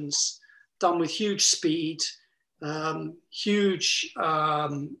decisions, done with huge speed, huge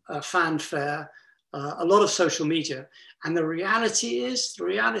fanfare, a lot of social media. And the reality is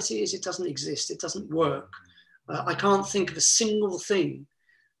it doesn't exist, it doesn't work. I can't think of a single thing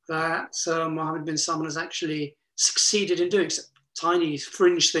that Mohammed bin Salman has actually succeeded in doing, except tiny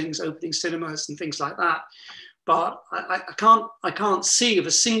fringe things, opening cinemas and things like that. But I can't see of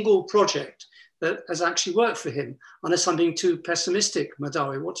a single project that has actually worked for him, unless I'm being too pessimistic.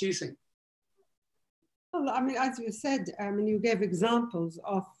 Madawi, what do you think? Well, I mean, as you said, you gave examples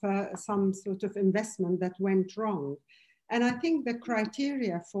of some sort of investment that went wrong. And I think the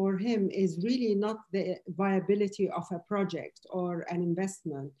criteria for him is really not the viability of a project or an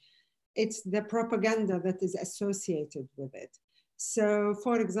investment. It's the propaganda that is associated with it. So,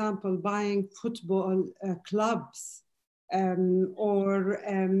 for example, buying football clubs or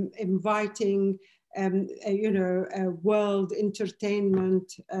inviting world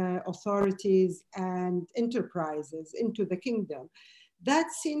entertainment authorities and enterprises into the kingdom.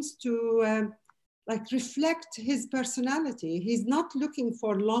 That seems to reflect his personality. He's not looking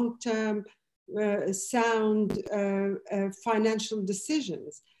for long-term sound financial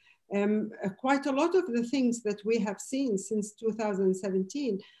decisions. Quite a lot of the things that we have seen since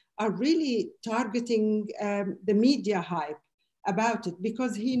 2017 are really targeting the media hype about it,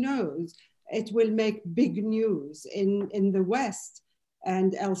 because he knows it will make big news in the West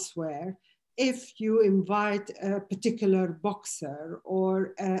and elsewhere if you invite a particular boxer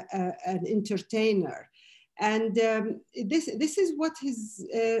or an entertainer. And this is what is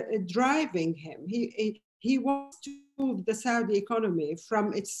driving him. He wants to move the Saudi economy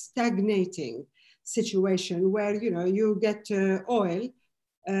from its stagnating situation where, you get oil,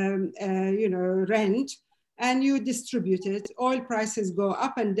 rent, and you distribute it. Oil prices go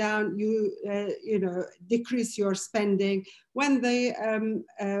up and down. You decrease your spending. When the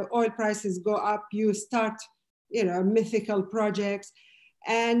oil prices go up, you start mythical projects.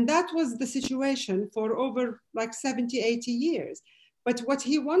 And that was the situation for over 70, 80 years. But what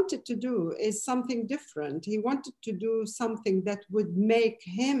he wanted to do is something different. He wanted to do something that would make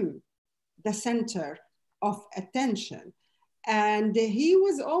him the center of attention. And he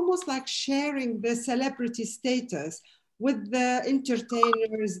was almost like sharing the celebrity status with the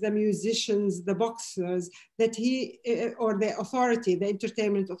entertainers, the musicians, the boxers that he, or the authority, the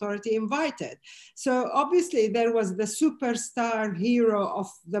entertainment authority invited. So obviously there was the superstar hero of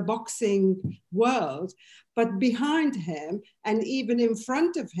the boxing world, but behind him and even in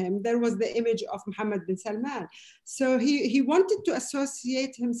front of him, there was the image of Mohammed bin Salman. So he wanted to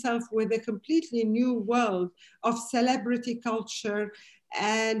associate himself with a completely new world of celebrity culture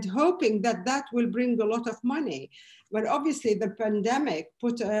and hoping that that will bring a lot of money. But obviously the pandemic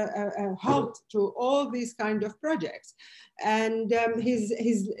put a halt to all these kind of projects. And he's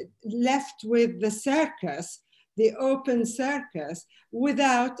left with the circus, the open circus,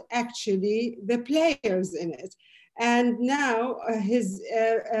 without actually the players in it. And now his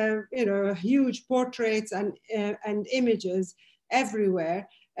huge portraits and images everywhere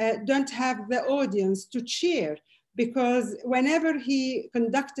don't have the audience to cheer because whenever he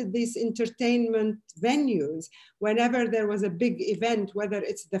conducted these entertainment venues, whenever there was a big event, whether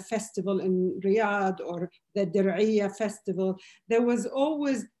it's the festival in Riyadh or the Dir'iyah festival, there was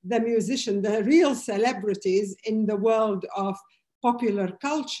always the musician, the real celebrities in the world of popular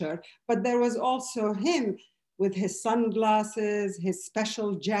culture, but there was also him with his sunglasses, his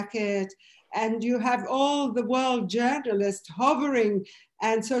special jacket, and you have all the world journalists hovering.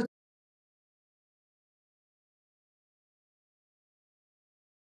 And so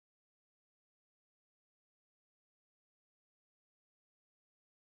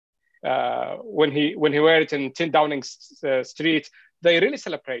when he wore it in 10 Downing Street, they really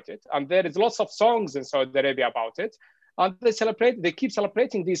celebrated, and there is lots of songs in Saudi Arabia about it. And they keep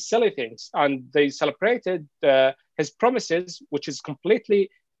celebrating these silly things, and they celebrated his promises, which is completely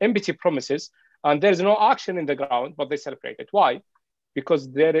empty promises, and there's no action in the ground, but they celebrate it. Why?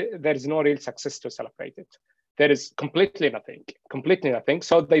 Because there is no real success to celebrate it. There is completely nothing.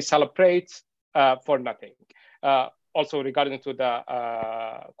 So they celebrate for nothing. Also regarding to the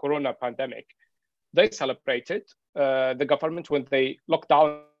corona pandemic, they celebrated the government when they locked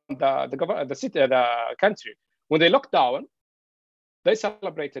down the country. When they locked down, they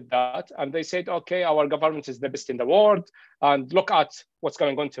celebrated that, and they said, okay, our government is the best in the world, and look at what's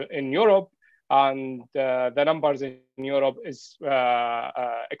going on in Europe, and the numbers in Europe is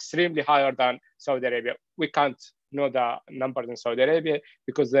extremely higher than Saudi Arabia. We can't know the numbers in Saudi Arabia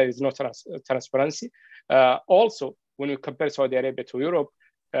because there is no transparency. Also, when we compare Saudi Arabia to Europe,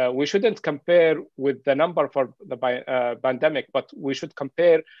 we shouldn't compare with the number for the pandemic, but we should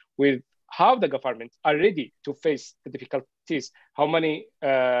compare with how the government are ready to face the difficulties. How many,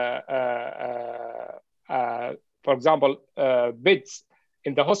 for example, beds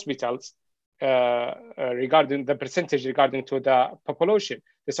in the hospitals regarding the percentage regarding to the population.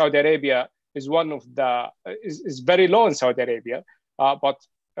 The Saudi Arabia is is very low in Saudi Arabia, but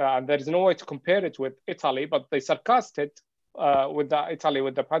there is no way to compare it with Italy, but they sarcased it with Italy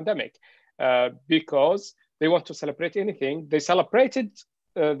with the pandemic because they want to celebrate anything. They celebrated.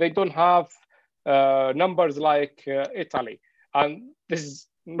 They don't have numbers like Italy, and this is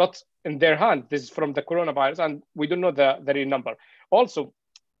not in their hand. This is from the coronavirus, and we don't know the real number. Also,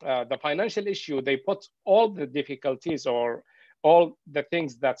 the financial issue, they put all the difficulties or all the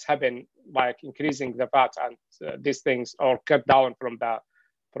things that's happened, like increasing the VAT and these things, or cut down from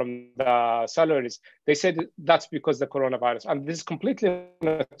the salaries. They said that's because the coronavirus, and this is completely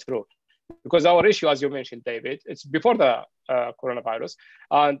not true. Because our issue, as you mentioned, David, it's before the coronavirus.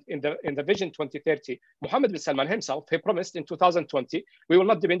 And in the Vision 2030, Mohammed bin Salman himself, he promised in 2020, we will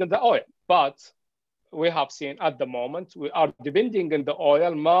not depend on the oil. But we have seen at the moment, we are depending on the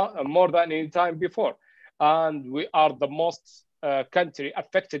oil more than any time before. And we are the most country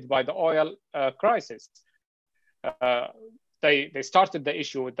affected by the oil crisis. They started the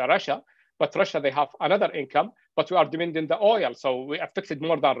issue with Russia, but Russia, they have another income, but we are depending on the oil. So we affected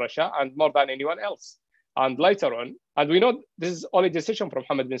more than Russia and more than anyone else. And later on, and we know this is only decision from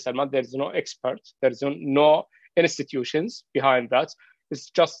Mohammed bin Salman. There's no experts. There's no institutions behind that.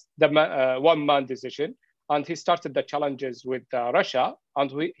 It's just the one-man decision. And he started the challenges with Russia,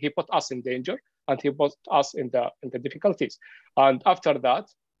 and he put us in danger, and he put us in the difficulties. And after that,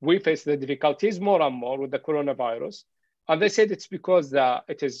 we face the difficulties more and more with the coronavirus. And they said it's because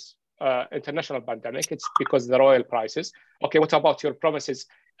it is international pandemic. It's because the oil prices. Okay, what about your promises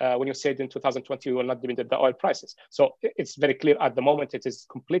when you said in 2020 you will not depend on the oil prices? So it's very clear at the moment it is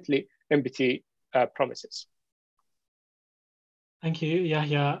completely empty promises. Thank you,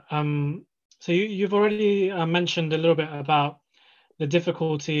 Yahya. So you've already mentioned a little bit about the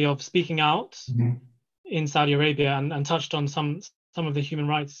difficulty of speaking out in Saudi Arabia and touched on some of the human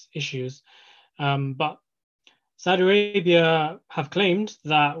rights issues. But Saudi Arabia have claimed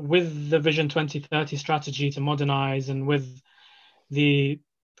that with the Vision 2030 strategy to modernize and with the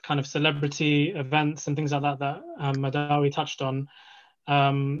kind of celebrity events and things like that Madawi touched on,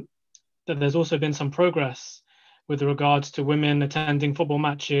 that there's also been some progress with regards to women attending football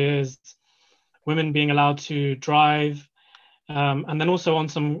matches, women being allowed to drive, and then also on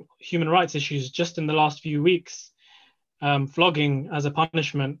some human rights issues. Just in the last few weeks, flogging as a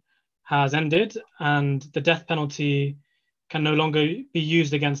punishment has ended, and the death penalty can no longer be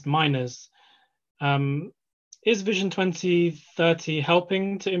used against minors. Is Vision 2030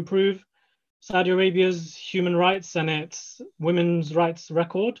 helping to improve Saudi Arabia's human rights and its women's rights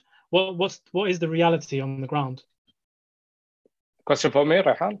record? What is the reality on the ground? Question for me,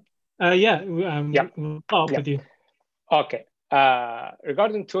 Rehan? We'll start with you. Okay.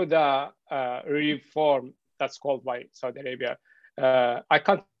 Regarding to the reform that's called by Saudi Arabia, I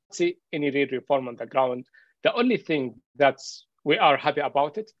can't see any real reform on the ground The only thing that we are happy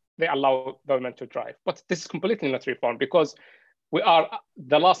about it, they allow the women to drive. But this is completely not reform, because we are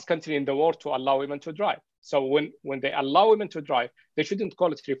the last country in the world to allow women to drive. So when they allow women to drive, they shouldn't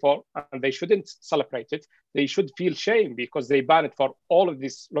call it reform and they shouldn't celebrate it. They should feel shame because they banned it for all of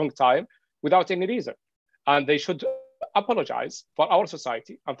this long time without any reason. And they should apologize for our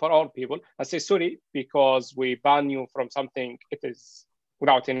society and for our people and say, sorry, because we ban you from something, it is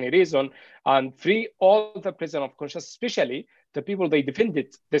without any reason, and free all the prisoner of conscience, especially the people they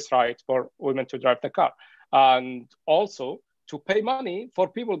defended this right for women to drive the car. And also to pay money for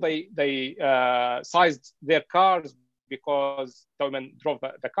people they sized their cars because the women drove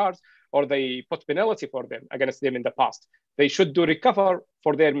the cars, or they put penalty for them against them in the past. They should do recover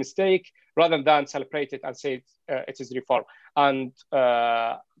for their mistake rather than celebrate it and say it is reform. And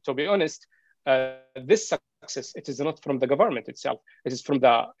to be honest, this success, it is not from the government itself. It is from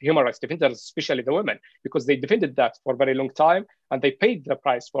the human rights defenders, especially the women, because they defended that for a very long time and they paid the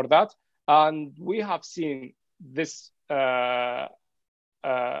price for that. And we have seen this,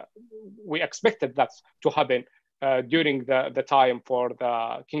 we expected that to happen during the time for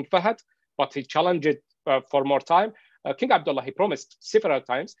the King Fahd, but he challenged it for more time. King Abdullah, he promised several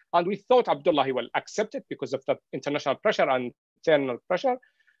times, and we thought Abdullah he will accept it because of the international pressure and internal pressure.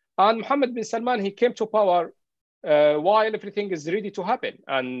 And Mohammed bin Salman, he came to power while everything is ready to happen,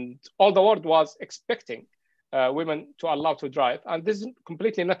 and all the world was expecting women to allow to drive, and this is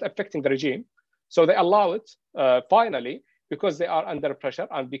completely not affecting the regime. So they allow it finally because they are under pressure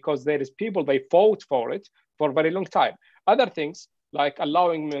and because there is people they fought for it for a very long time. Other things like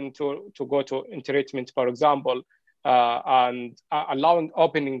allowing men to go to entertainment, for example, and allowing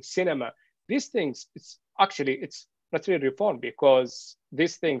opening cinema. These things, it's not really reform, because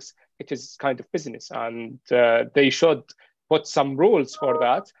these things, it is kind of business, and they should put some rules for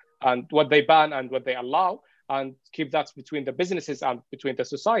that and what they ban and what they allow, and keep that between the businesses and between the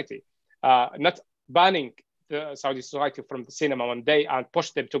society. Not banning the Saudi society from the cinema one day and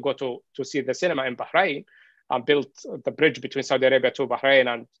push them to go to see the cinema in Bahrain and build the bridge between Saudi Arabia to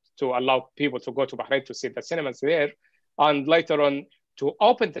Bahrain and to allow people to go to Bahrain to see the cinemas there. And later on to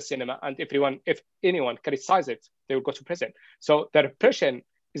open the cinema, and if anyone criticizes it, they will go to prison. So the repression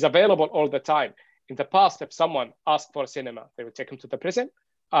is available all the time. In the past, if someone asked for a cinema, they would take him to the prison.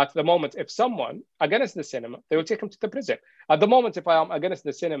 At the moment, if someone against the cinema, they will take him to the prison. At the moment, if I am against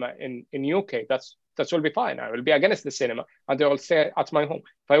the cinema in UK, that will be fine. I will be against the cinema and they will stay at my home.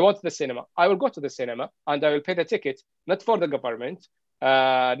 If I want the cinema, I will go to the cinema and I will pay the ticket, not for the government,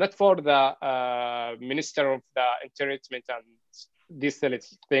 not for the Minister of the Entertainment and these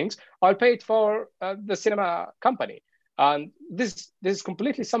things. I'll pay it for the cinema company. And this is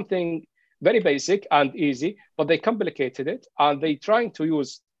completely something very basic and easy, but they complicated it and they trying to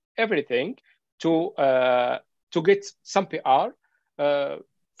use everything to get some PR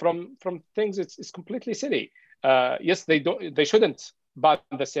from things. It's completely silly. Yes, they shouldn't ban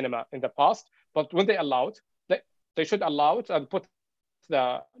the cinema in the past, but when they allowed, they should allow it and put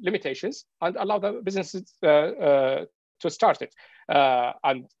the limitations and allow the businesses to start it.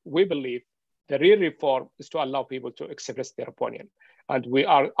 And we believe the real reform is to allow people to express their opinion. And we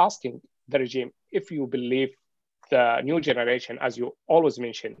are asking the regime, if you believe the new generation, as you always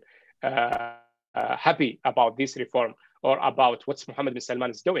mention, happy about this reform or about what Mohammed bin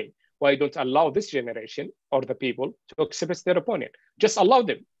Salman is doing, why don't allow this generation or the people to express their opinion? Just allow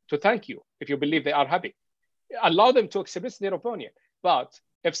them to thank you if you believe they are happy. Allow them to express their opinion. But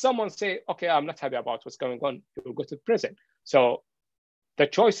if someone say, okay, I'm not happy about what's going on, you will go to prison. So the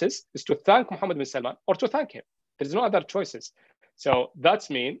choices is to thank Mohammed bin Salman or to thank him. There's no other choices. So that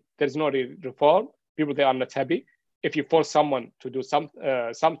means there's no reform. People, they are not happy. If you force someone to do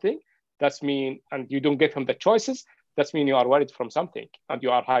something, that's mean, and you don't give him the choices, that's mean you are worried from something and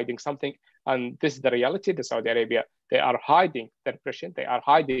you are hiding something. And this is the reality. The Saudi Arabia, they are hiding the repression. They are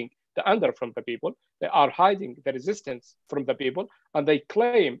hiding the anger from the people. They are hiding the resistance from the people. And they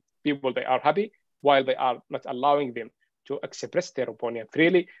claim people, they are happy while they are not allowing them to express their opinion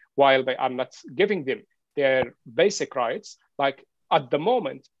freely, while they are not giving them their basic rights. Like at the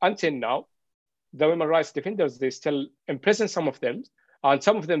moment, until now, the women rights defenders, they still imprison some of them, and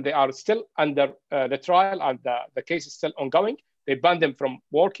some of them, they are still under the trial and the case is still ongoing. They ban them from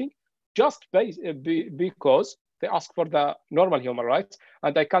working just because they ask for the normal human rights.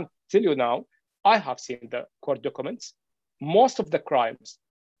 And I can tell you now, I have seen the court documents. Most of the crimes,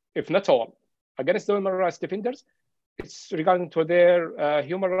 if not all, against the women rights defenders, it's regarding to their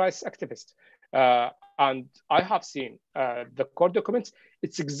human rights activists. And I have seen the court documents.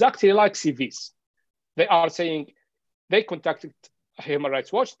 It's exactly like CVs. They are saying they contacted Human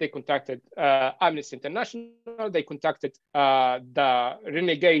Rights Watch, they contacted Amnesty International, they contacted the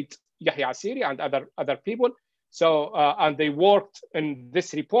renegade Yahya Assiri and other people. So, and they worked in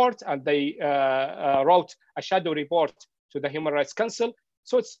this report, and they wrote a shadow report to the Human Rights Council.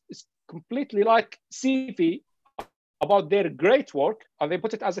 So it's completely like CV about their great work, and they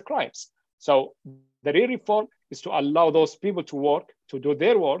put it as a crimes. So the real reform is to allow those people to work, to do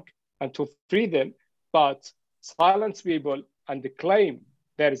their work, and to free them, but silence people and claim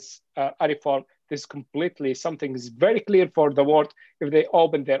there is a reform. This completely something is very clear for the world if they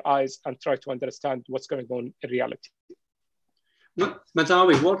open their eyes and try to understand what's going on in reality.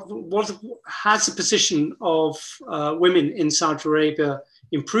 Madawi, what has the position of women in Saudi Arabia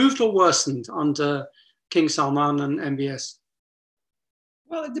improved or worsened under King Salman and MBS?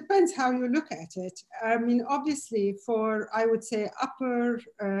 Well, it depends how you look at it. I mean, obviously, for, I would say, upper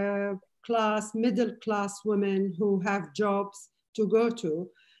class, middle class women who have jobs to go to,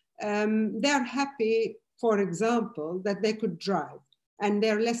 they're happy, for example, that they could drive and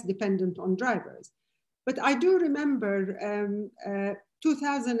they're less dependent on drivers. But I do remember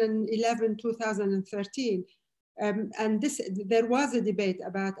 2011, 2013, and there was a debate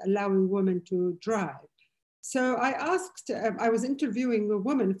about allowing women to drive. So I asked, I was interviewing a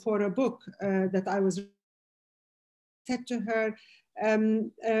woman for a book that I was, said to her,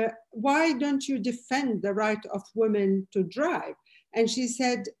 why don't you defend the right of women to drive? And she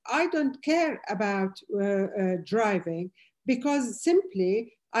said, I don't care about driving because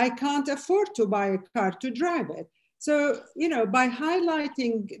simply I can't afford to buy a car to drive it. So, you know, by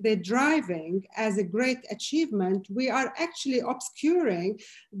highlighting the driving as a great achievement, we are actually obscuring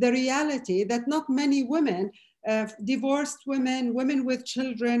the reality that not many women, divorced women, women with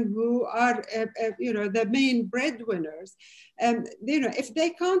children who are, you know, the main breadwinners, you know, if they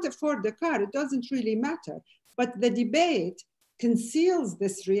can't afford the car, it doesn't really matter. But the debate conceals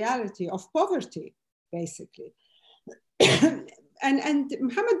this reality of poverty, basically. And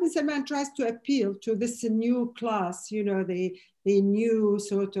Mohammed bin Salman tries to appeal to this new class, you know, the new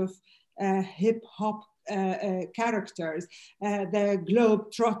sort of hip hop characters, the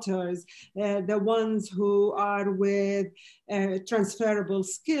globe trotters, the ones who are with transferable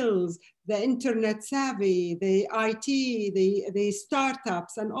skills, the internet savvy, the IT, the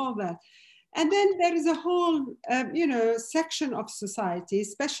startups and all that. And then there is a whole, you know, section of society,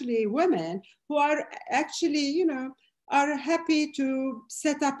 especially women, who are actually, you know, are happy to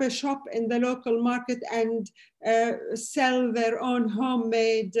set up a shop in the local market and sell their own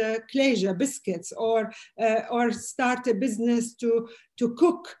homemade kleja biscuits, or start a business to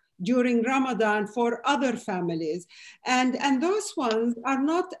cook during Ramadan for other families. And those ones are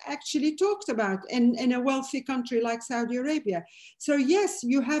not actually talked about in a wealthy country like Saudi Arabia. So yes,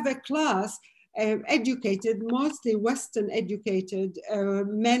 you have a class, educated, mostly Western educated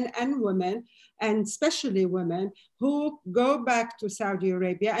men and women, and especially women, who go back to Saudi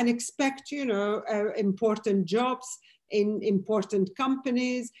Arabia and expect, you know, important jobs in important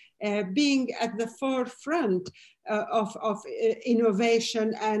companies, being at the forefront of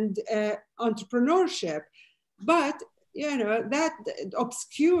innovation and entrepreneurship. But, you know, that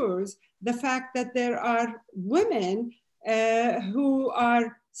obscures the fact that there are women who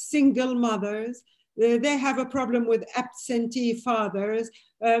are single mothers. They have a problem with absentee fathers.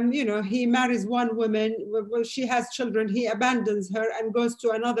 You know, he marries one woman, she has children, he abandons her and goes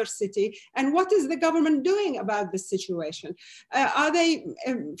to another city. And what is the government doing about this situation? Are they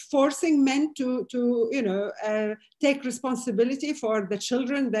forcing men to you know, take responsibility for the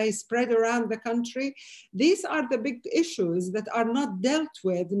children they spread around the country? These are the big issues that are not dealt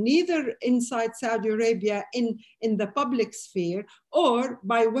with, neither inside Saudi Arabia in the public sphere or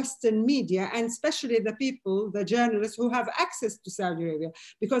by Western media, and especially the people, the journalists who have access to Saudi Arabia.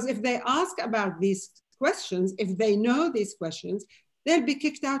 Because if they ask about these questions, if they know these questions, they'll be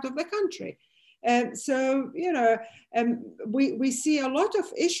kicked out of the country. So, you know, we see a lot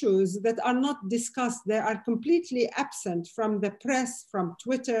of issues that are not discussed. They are completely absent from the press, from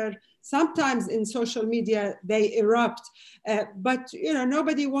Twitter. Sometimes in social media, they erupt, but, you know,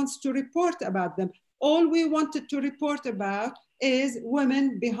 nobody wants to report about them. All we wanted to report about is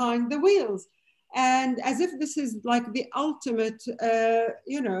women behind the wheels. And as if this is like the ultimate,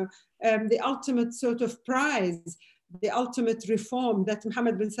 you know, the ultimate sort of prize, the ultimate reform that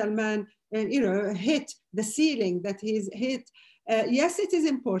Mohammed bin Salman, you know, hit the ceiling that he's hit. Yes, it is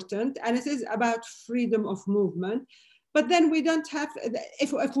important, and it is about freedom of movement. But then we don't have,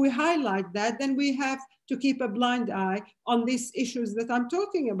 if we highlight that, then we have to keep a blind eye on these issues that I'm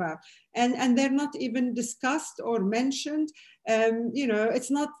talking about. And they're not even discussed or mentioned. You know,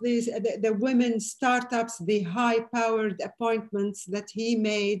 it's not the women startups, the high-powered appointments that he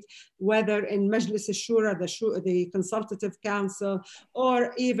made, whether in Majlis al-Shura, the Consultative Council,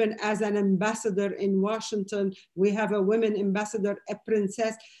 or even as an ambassador in Washington. We have a women ambassador, a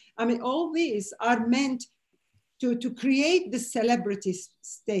princess. I mean, all these are meant to create the celebrity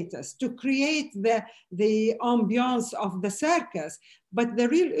status, to create the ambiance of the circus, but the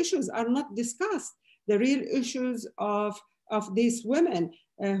real issues are not discussed. The real issues of these women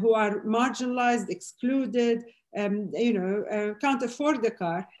who are marginalized, excluded, you know, can't afford the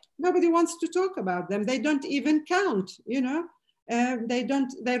car. Nobody wants to talk about them. They don't even count, you know.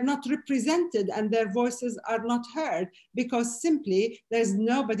 They're not represented and their voices are not heard because simply there's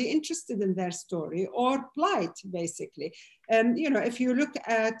nobody interested in their story or plight, basically. You know, if you look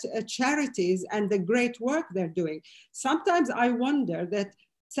at charities and the great work they're doing, sometimes I wonder that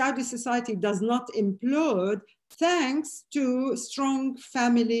Saudi society does not implode thanks to strong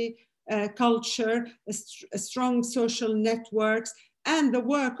family culture, strong social networks, and the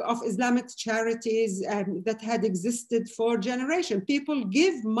work of Islamic charities that had existed for generations. People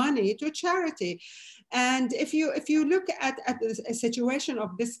give money to charity. And if you look at a situation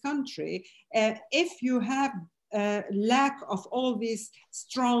of this country, if you have lack of all these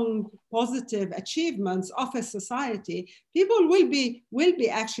strong positive achievements of a society, people will be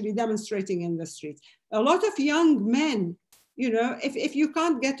actually demonstrating in the streets. A lot of young men, you know, if you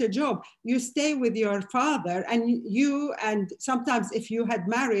can't get a job, you stay with your father, and sometimes if you had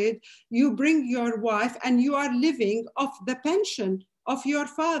married, you bring your wife and you are living off the pension of your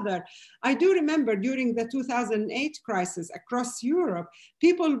father. I do remember during the 2008 crisis across Europe,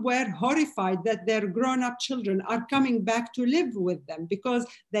 people were horrified that their grown-up children are coming back to live with them because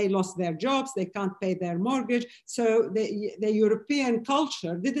they lost their jobs, they can't pay their mortgage. So the European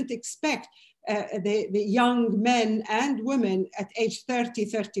culture didn't expect the young men and women at age 30,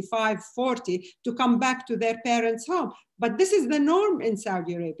 35, 40 to come back to their parents' home. But this is the norm in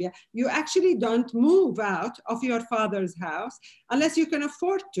Saudi Arabia. You actually don't move out of your father's house unless you can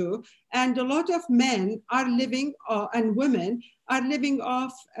afford to. And a lot of men are living, and women are living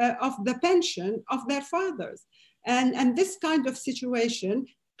off the pension of their fathers. And this kind of situation,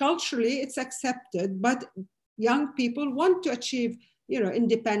 culturally, it's accepted, but young people want to achieve, you know,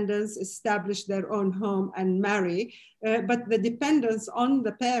 independence, establish their own home and marry, but the dependence on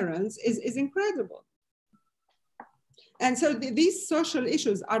the parents is incredible. And so these social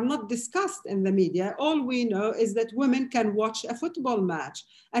issues are not discussed in the media. All we know is that women can watch a football match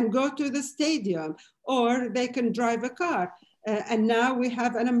and go to the stadium, or they can drive a car. And now we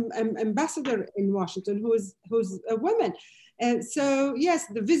have an ambassador in Washington who's a woman. And so, yes,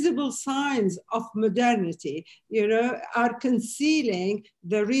 the visible signs of modernity, you know, are concealing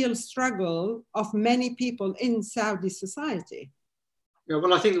the real struggle of many people in Saudi society. Yeah,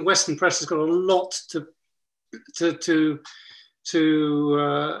 well, I think the Western press has got a lot to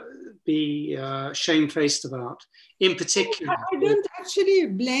be shamefaced about. In particular, I don't actually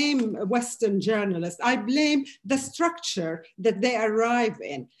blame Western journalists. I blame the structure that they arrive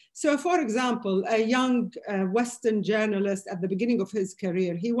in. So, for example, a young Western journalist at the beginning of his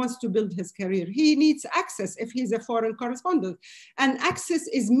career, he wants to build his career. He needs access if he's a foreign correspondent. And access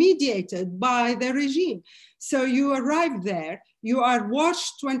is mediated by the regime. So you arrive there, you are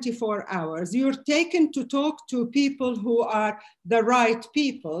watched 24 hours, you're taken to talk to people who are the right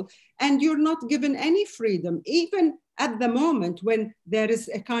people, and you're not given any freedom, even at the moment when there is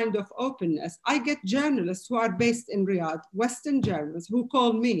a kind of openness. I get journalists who are based in Riyadh, Western journalists, who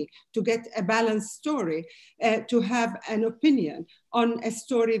call me to get a balanced story, to have an opinion on a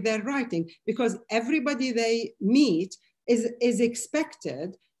story they're writing, because everybody they meet is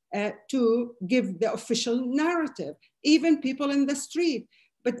expected to give the official narrative, even people in the street.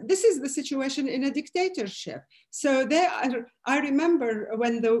 But this is the situation in a dictatorship. So I remember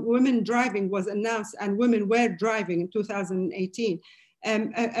when the women driving was announced and women were driving in 2018,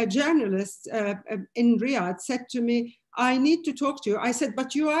 a journalist in Riyadh said to me, I need to talk to you. I said,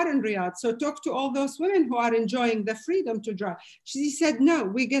 but you are in Riyadh, so talk to all those women who are enjoying the freedom to drive. She said, no,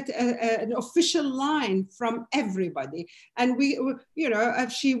 we get an official line from everybody. And we, you know,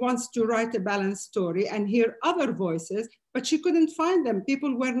 if she wants to write a balanced story and hear other voices, but she couldn't find them.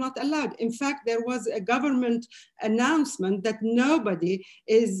 People were not allowed. In fact, there was a government announcement that nobody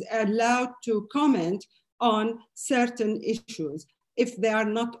is allowed to comment on certain issues if they are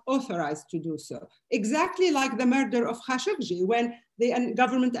not authorized to do so. Exactly like the murder of Khashoggi, when the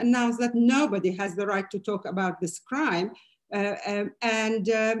government announced that nobody has the right to talk about this crime. You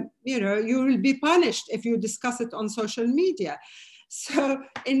will be punished if you discuss it on social media. So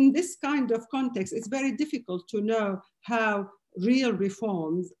in this kind of context, it's very difficult to know how real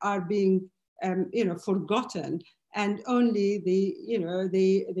reforms are being forgotten, and only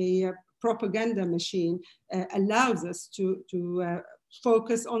the propaganda machine allows us to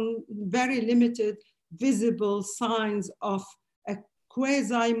focus on very limited visible signs of a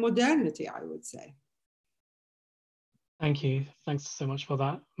quasi-modernity, I would say. Thank you. Thanks so much for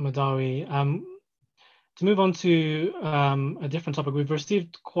that, Madawi. To move on to a different topic, we've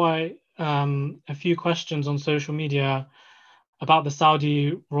received quite a few questions on social media about the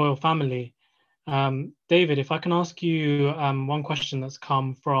Saudi royal family. David, if I can ask you one question that's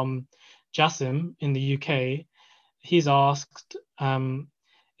come from Jassim in the UK. He's asked,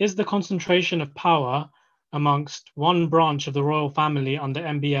 is the concentration of power amongst one branch of the royal family under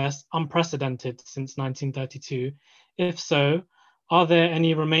MBS unprecedented since 1932? If so, are there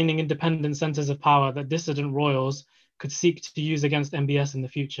any remaining independent centers of power that dissident royals could seek to use against MBS in the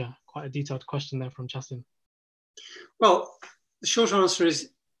future? Quite a detailed question there from Jassim. Well, the short answer is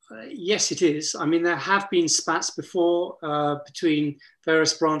yes, it is. I mean, there have been spats before between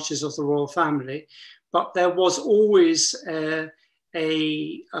various branches of the royal family, but there was always a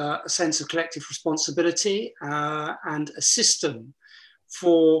sense of collective responsibility and a system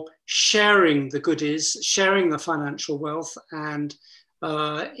for sharing the goodies, sharing the financial wealth, and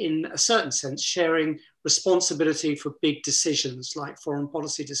in a certain sense, sharing responsibility for big decisions like foreign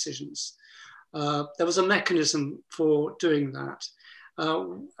policy decisions. There was a mechanism for doing that.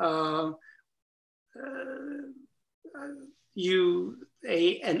 An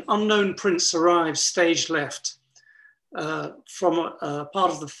unknown prince arrives stage left from a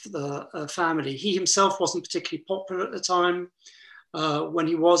part of the family. He himself wasn't particularly popular at the time. When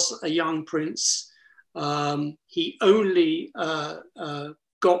he was a young prince, he only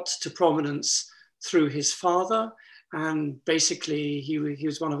got to prominence through his father, and basically he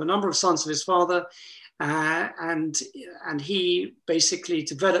was one of a number of sons of his father, and he basically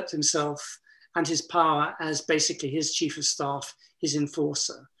developed himself and his power as basically his chief of staff, his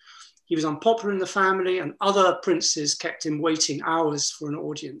enforcer. He was unpopular in the family, and other princes kept him waiting hours for an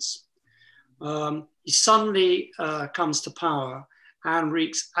audience. He suddenly comes to power and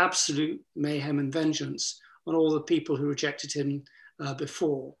wreaks absolute mayhem and vengeance on all the people who rejected him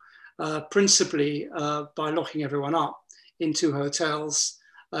before, principally by locking everyone up in 2 hotels,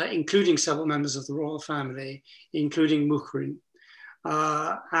 including several members of the royal family, including Mukhrin,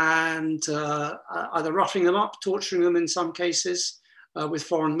 and either roughing them up, torturing them in some cases with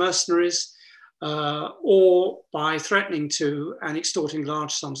foreign mercenaries, or by threatening to and extorting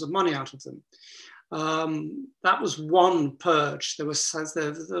large sums of money out of them. That was one purge. There were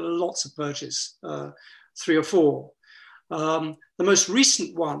lots of purges, 3 or 4. The most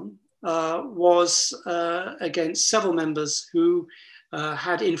recent one was against several members who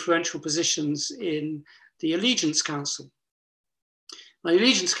had influential positions in the Allegiance Council. The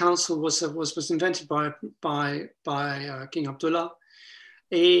Allegiance Council was invented by King Abdullah.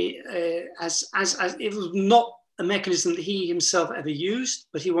 It was not a mechanism that he himself ever used,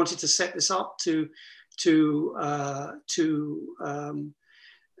 but he wanted to set this up to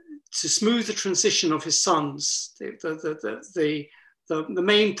smooth the transition of his sons. The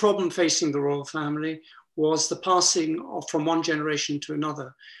main problem facing the royal family was the passing from one generation to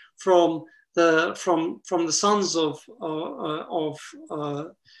another, from the sons of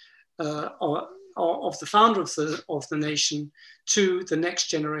the founder of the nation to the next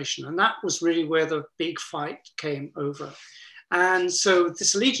generation. And that was really where the big fight came over. And so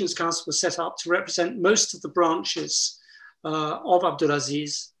this Allegiance Council was set up to represent most of the branches of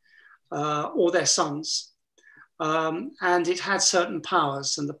Abdulaziz or their sons. And it had certain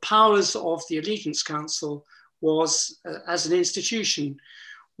powers. And the powers of the Allegiance Council was, as an institution,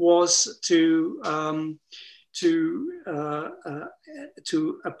 was to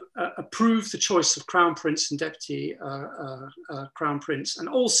approve the choice of Crown Prince and Deputy Crown Prince, and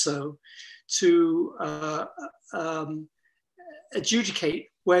also to adjudicate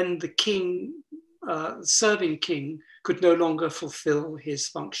when the king, serving king, could no longer fulfill his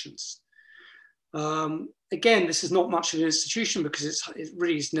functions. Again, this is not much of an institution because it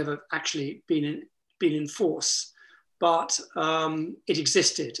really has never actually been in force, but it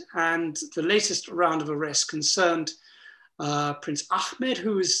existed. And the latest round of arrests concerned Prince Ahmed,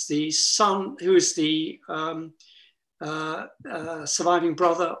 who is the surviving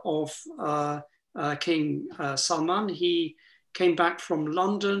brother of King Salman. He came back from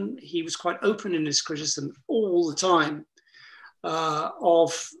London. He was quite open in his criticism all the time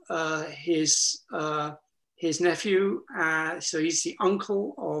of his nephew. So he's the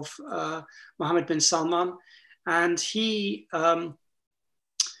uncle of Mohammed bin Salman, and he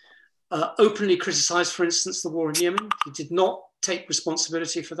openly criticized, for instance, the war in Yemen. He did not take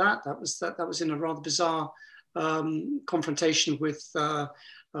responsibility for that. That was in a rather bizarre confrontation with,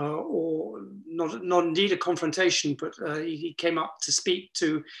 or not indeed a confrontation, but he came up to speak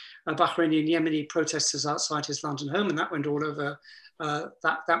to Bahraini and Yemeni protesters outside his London home, and that went all over.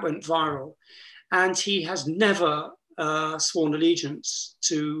 That went viral, and he has never sworn allegiance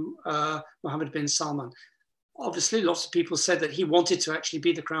to Mohammed bin Salman. Obviously, lots of people said that he wanted to actually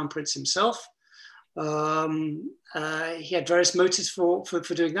be the crown prince himself. He had various motives for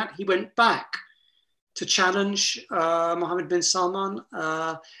doing that. He went back to challenge Mohammed bin Salman.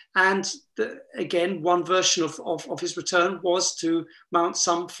 And again, one version of his return was to mount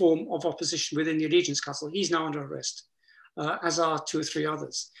some form of opposition within the Allegiance Council. He's now under arrest, as are 2 or 3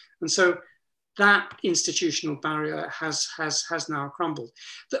 others. And so that institutional barrier has now crumbled.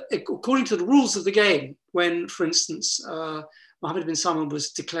 According to the rules of the game, when, for instance, Mohammed bin Salman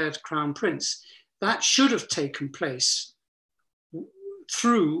was declared crown prince, that should have taken place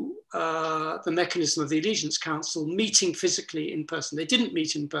through the mechanism of the Allegiance Council meeting physically in person. They didn't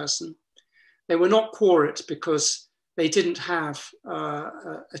meet in person. They were not quorate because they didn't have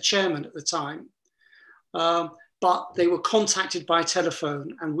a chairman at the time. But they were contacted by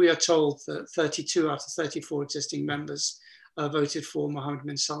telephone, and we are told that 32 out of 34 existing members voted for Mohammed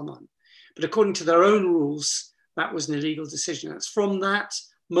bin Salman. But according to their own rules, that was an illegal decision. It's from that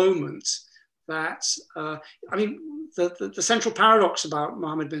moment that, I mean, the central paradox about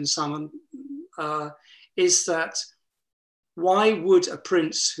Mohammed bin Salman is that why would a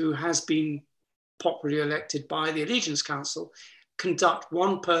prince who has been popularly elected by the Allegiance Council conduct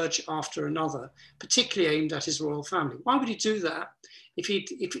one purge after another, particularly aimed at his royal family? Why would he do that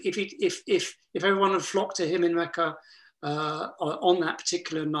if everyone had flocked to him in Mecca on that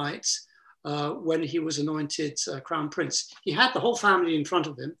particular night when he was anointed crown prince? He had the whole family in front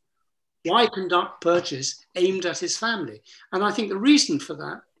of him. Why conduct purges aimed at his family? And I think the reason for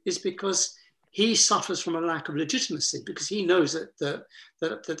that is because he suffers from a lack of legitimacy, because he knows that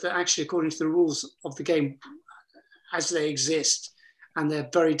actually, according to the rules of the game, as they exist, and they're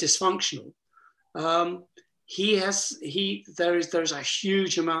very dysfunctional, there is a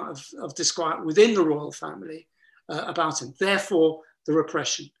huge amount of disquiet within the royal family about him. Therefore, the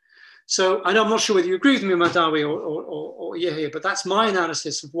repression. So I know, I'm not sure whether you agree with me, Madawi or Yahya, but that's my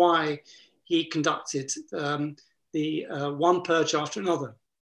analysis of why he conducted the one purge after another.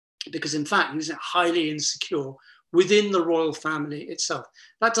 Because in fact, he's highly insecure within the royal family itself.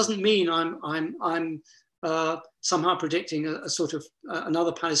 That doesn't mean I'm somehow predicting a sort of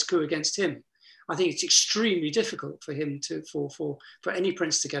another palace coup against him. I think it's extremely difficult for him for any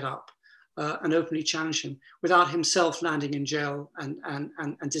prince to get up and openly challenge him without himself landing in jail and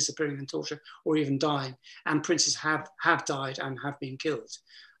disappearing in torture or even dying. And princes have died and have been killed.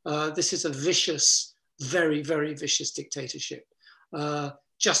 This is a vicious, very, very vicious dictatorship,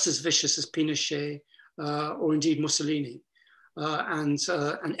 just as vicious as Pinochet or indeed Mussolini. And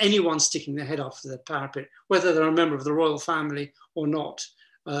anyone sticking their head off the parapet, whether they're a member of the royal family or not,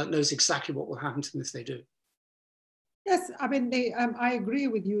 knows exactly what will happen to them if they do. Yes, I mean, I agree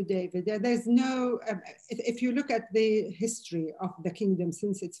with you, David. There's no, if you look at the history of the kingdom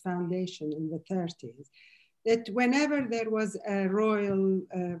since its foundation in the 30s, that whenever there was a royal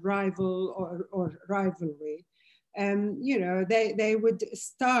rival or rivalry, you know, they would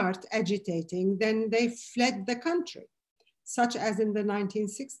start agitating, then they fled the country, such as in the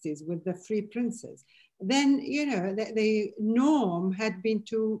 1960s with the Free Princes. Then, you know, the norm had been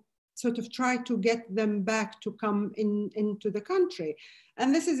to sort of try to get them back to come into the country.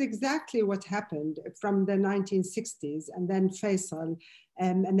 And this is exactly what happened from the 1960s, and then Faisal,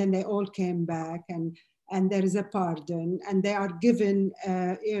 and then they all came back, and there is a pardon, and they are given,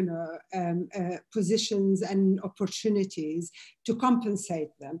 you know, positions and opportunities to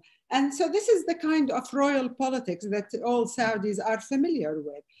compensate them. And so this is the kind of royal politics that all Saudis are familiar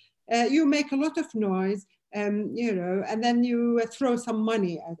with. You make a lot of noise, you know, and then you throw some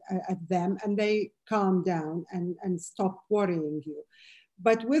money at them, and they calm down and stop worrying you.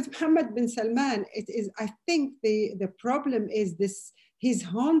 But with Mohammed bin Salman, it is, I think the problem is this: he's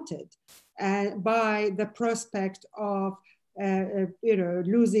haunted by the prospect of you know,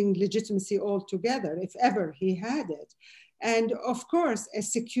 losing legitimacy altogether, if ever he had it. And of course, a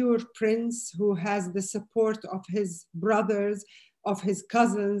secure prince who has the support of his brothers, of his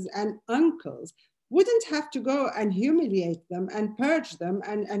cousins and uncles, wouldn't have to go and humiliate them and purge them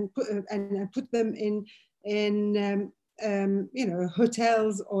and put them in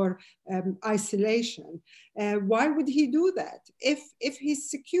hotels or isolation. Why would he do that if he's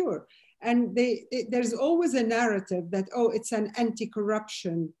secure? And there's always a narrative that, oh, it's an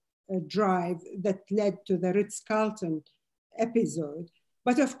anti-corruption drive that led to the Ritz-Carlton episode.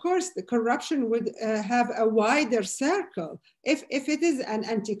 But of course, the corruption would have a wider circle if it is an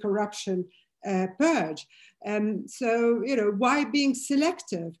anti-corruption purge. So, why being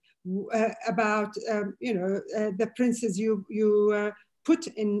selective about, the princes you put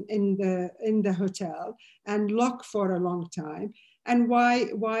in the hotel and lock for a long time? And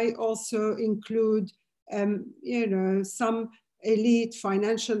why also include, some elite,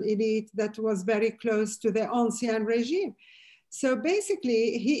 financial elite that was very close to the ancien regime? So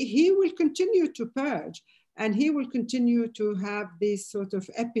basically, he will continue to purge, and he will continue to have these sort of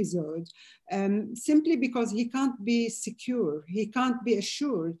episodes simply because he can't be secure. He can't be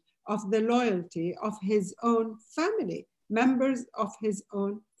assured of the loyalty of his own family, members of his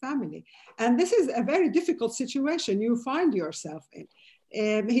own family. And this is a very difficult situation you find yourself in.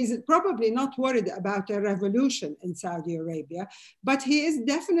 He's probably not worried about a revolution in Saudi Arabia, but he is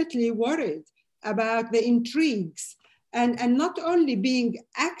definitely worried about the intrigues and not only being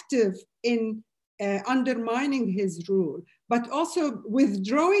active in undermining his rule, but also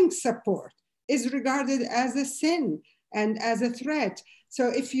withdrawing support is regarded as a sin and as a threat. So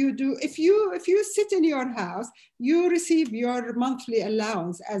if you sit in your house, you receive your monthly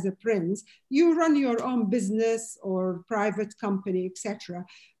allowance as a prince, you run your own business or private company, etc.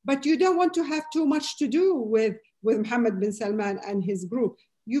 But you don't want to have too much to do with Mohammed bin Salman and his group.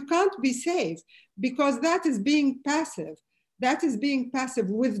 You can't be safe because that is being passive. That is being passive,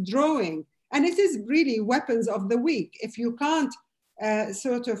 withdrawing. And it is really weapons of the weak. If you can't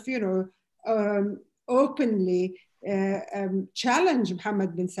openly challenge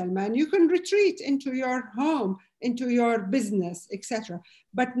Mohammed bin Salman, you can retreat into your home, into your business, etc.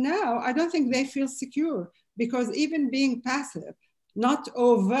 But now I don't think they feel secure because even being passive, not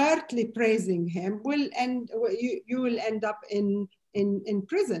overtly praising him, you will end up in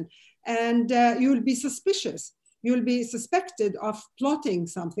prison, and you will be suspicious. You'll be suspected of plotting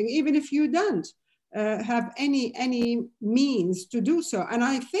something, even if you don't have any means to do so. And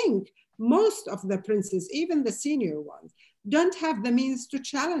I think most of the princes, even the senior ones, don't have the means to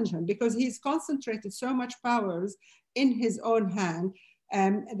challenge him because he's concentrated so much powers in his own hand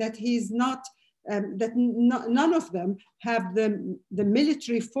that he's not, none of them have the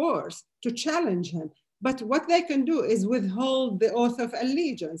military force to challenge him. But what they can do is withhold the oath of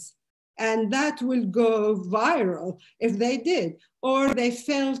allegiance. And that will go viral if they did, or they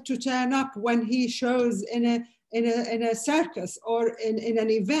fail to turn up when he shows in a circus or in an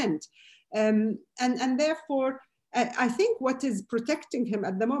event. And therefore, I think what is protecting him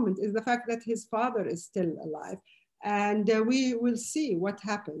at the moment is the fact that his father is still alive. And we will see what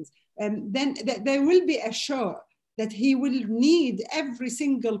happens. And then there will be a show that he will need every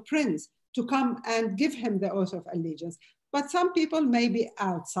single prince to come and give him the oath of allegiance. But some people may be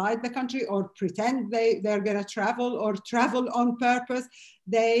outside the country or pretend they're going to travel or travel on purpose.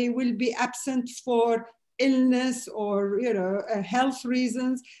 They will be absent for illness or health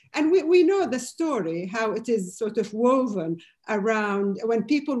reasons. And we know the story, how it is sort of woven around when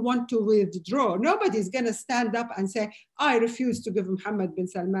people want to withdraw. Nobody's going to stand up and say, I refuse to give Mohammed bin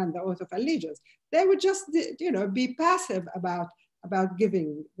Salman the oath of allegiance. They would just be passive about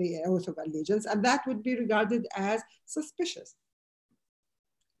giving the oath of allegiance, and that would be regarded as suspicious.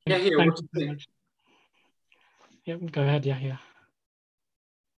 Yeah, go ahead, Yahya.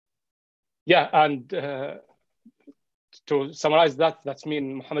 Yeah, and to summarize that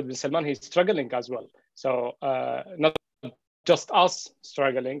means Mohammed bin Salman, he's struggling as well. So not just us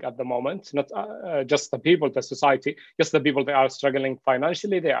struggling at the moment, not just the people, the society, just the people that are struggling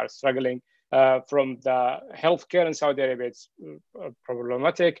financially, they are struggling from the healthcare in Saudi Arabia, it's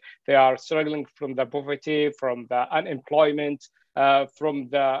problematic. They are struggling from the poverty, from the unemployment, from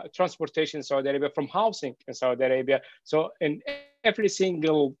the transportation in Saudi Arabia, from housing in Saudi Arabia. So in every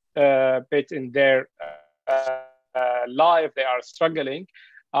single bit in their life, they are struggling.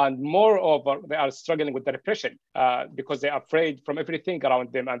 And moreover, they are struggling with the repression because they are afraid from everything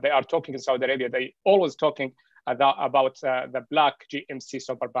around them. And they are talking in Saudi Arabia, they always talking about the black GMC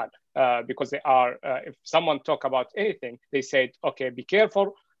super ban because they are, if someone talk about anything, they said, okay, be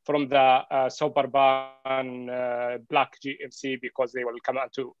careful from the super ban black GMC because they will come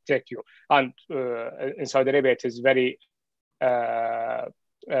out to take you. And in Saudi Arabia, it is very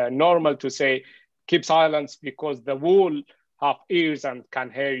normal to say, keep silence because the wall have ears and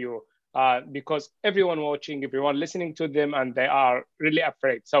can hear you because everyone watching, everyone listening to them, and they are really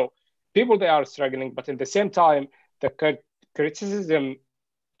afraid. So people, they are struggling, but at the same time, the criticism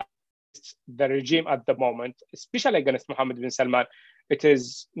the regime at the moment, especially against Mohammed bin Salman, it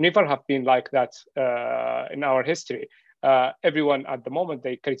is never have been like that in our history. Everyone at the moment,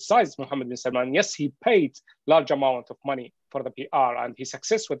 they criticize Mohammed bin Salman. Yes, he paid large amount of money for the PR and he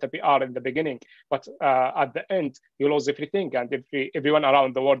success with the PR in the beginning, but at the end, he lost everything. And everyone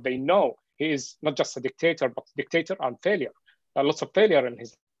around the world, they know he is not just a dictator, but dictator and failure. Lots of failure in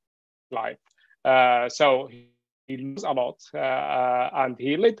his life. So he lose a lot, and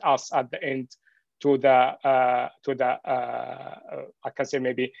he led us at the end to the I can say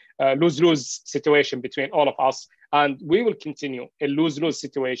maybe lose-lose situation between all of us, and we will continue a lose-lose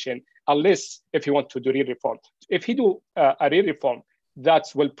situation unless if he want to do real reform. If he do a real reform, that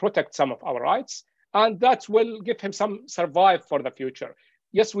will protect some of our rights, and that will give him some survive for the future.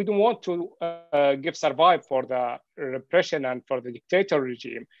 Yes, we don't want to give survive for the repression and for the dictator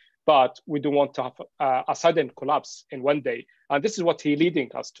regime, but we don't want to have a sudden collapse in one day. And this is what he's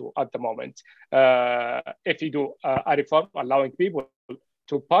leading us to at the moment. If you do a reform, allowing people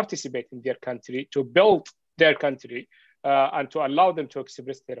to participate in their country, to build their country, and to allow them to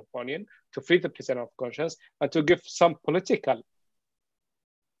express their opinion, to free the prisoner of conscience, and to give some political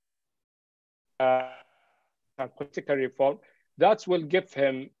reform, that will give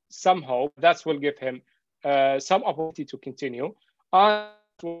him some hope, that will give him some opportunity to continue, and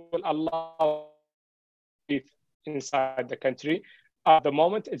will allow it inside the country. At the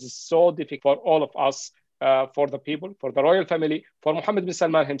moment, it is so difficult for all of us, for the people, for the royal family, for Mohammed bin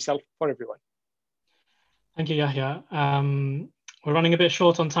Salman himself, for everyone. Thank you, Yahya. We're running a bit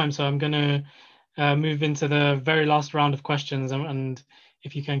short on time, so I'm going to move into the very last round of questions. And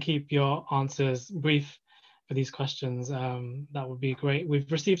if you can keep your answers brief for these questions, that would be great.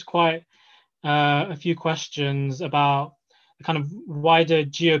 We've received quite a few questions about the kind of wider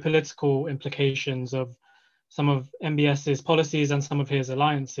geopolitical implications of some of MBS's policies and some of his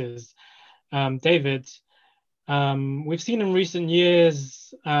alliances. David, we've seen in recent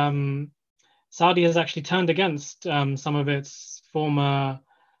years, Saudi has actually turned against some of its former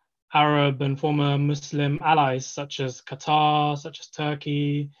Arab and former Muslim allies, such as Qatar, such as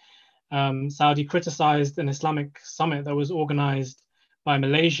Turkey. Saudi criticized an Islamic summit that was organized by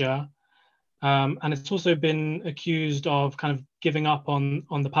Malaysia. And it's also been accused of kind of giving up on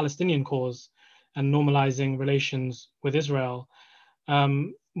the Palestinian cause and normalizing relations with Israel.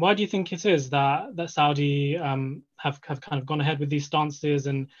 Why do you think it is that Saudi have kind of gone ahead with these stances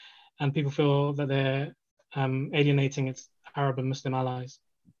and people feel that they're alienating its Arab and Muslim allies?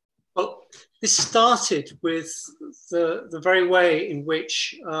 Well, this started with the very way in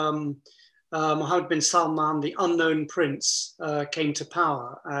which Mohammed bin Salman, the unknown prince, came to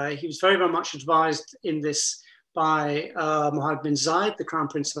power. He was very, very much advised in this by Mohammed bin Zayed, the Crown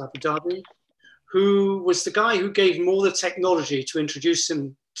Prince of Abu Dhabi, who was the guy who gave him all the technology to introduce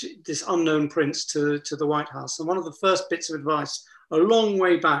him, this unknown prince, to the White House. And one of the first bits of advice a long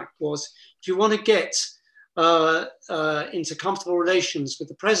way back was, if you want to get into comfortable relations with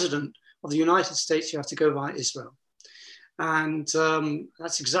the president of the United States, you have to go via Israel. And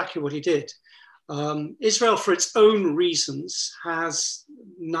that's exactly what he did. Israel, for its own reasons, has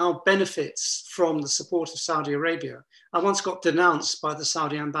now benefits from the support of Saudi Arabia. I once got denounced by the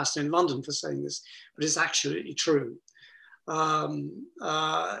Saudi ambassador in London for saying this, but it's absolutely true. That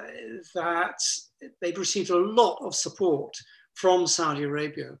they've received a lot of support from Saudi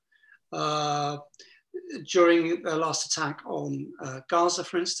Arabia during their last attack on Gaza,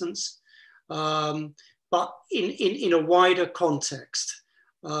 for instance, but in a wider context.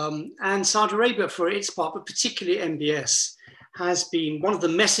 And Saudi Arabia, for its part, but particularly MBS, has been one of the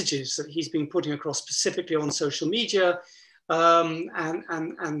messages that he's been putting across specifically on social media,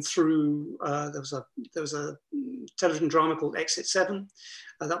 and through there was a television drama called Exit 7.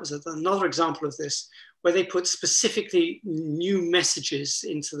 That was another example of this, where they put specifically new messages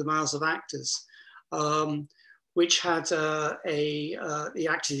into the mouths of actors, which had actually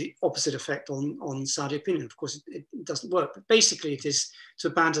the opposite effect on Saudi opinion. Of course, it doesn't work, but basically it is to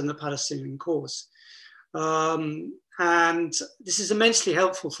abandon the Palestinian cause. And this is immensely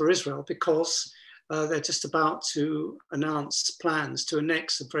helpful for Israel because they're just about to announce plans to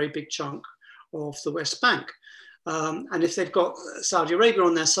annex a very big chunk of the West Bank. And if they've got Saudi Arabia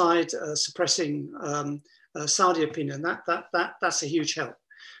on their side, suppressing Saudi opinion, that's a huge help.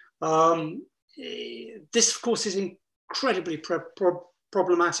 This, of course, is incredibly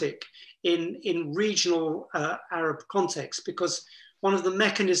problematic in regional Arab context, because one of the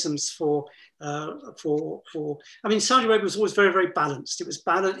mechanisms I mean, Saudi Arabia was always very, very balanced. It was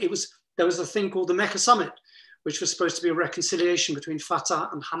balanced. There was a thing called the Mecca Summit, which was supposed to be a reconciliation between Fatah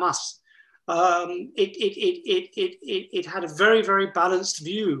and Hamas. it had a very, very balanced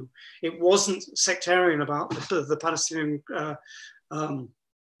view. It wasn't sectarian about the Palestinian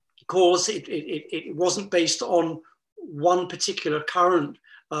cause. It wasn't based on one particular current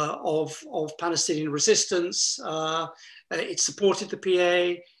of Palestinian resistance. It supported the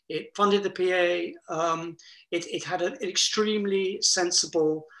PA. It funded the PA. It had an extremely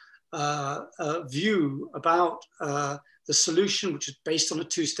sensible view about the solution, which is based on a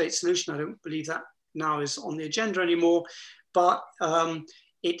two-state solution. I don't believe that now is on the agenda anymore, but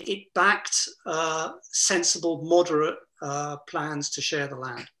it backed sensible, moderate plans to share the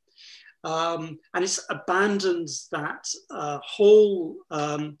land. And it's abandoned that whole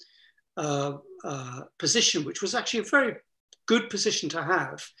position, which was actually a very good position to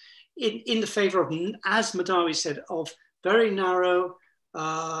have, in the favor of, as Madawi said, of very narrow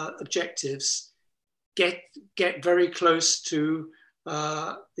objectives. Get very close to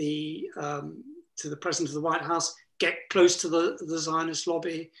the president of the White House, get close to the Zionist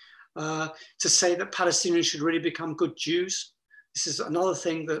lobby, to say that Palestinians should really become good Jews. This is another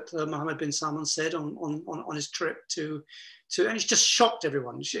thing that Mohammed bin Salman said on his trip to, and it's just shocked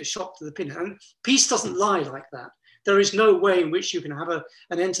everyone. It's shocked to the pin. And peace doesn't lie like that. There is no way in which you can have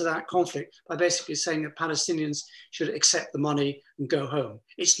an end to that conflict by basically saying that Palestinians should accept the money and go home.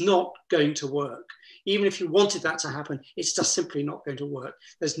 It's not going to work. Even if you wanted that to happen, it's just simply not going to work.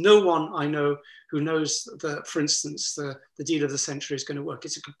 There's no one I know who knows that, for instance, the deal of the century is going to work.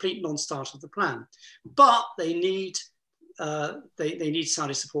 It's a complete non-starter of the plan. But they need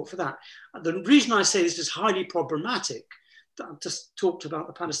Saudi support for that. The reason I say this is highly problematic, I've just talked about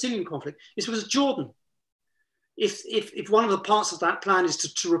the Palestinian conflict, is because Jordan. If one of the parts of that plan is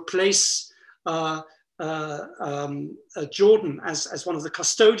to replace Jordan as one of the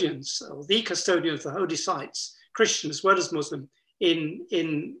custodians, or the custodian of the holy sites, Christian as well as Muslim, in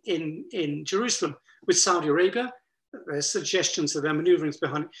Jerusalem, with Saudi Arabia, there's suggestions that there are maneuverings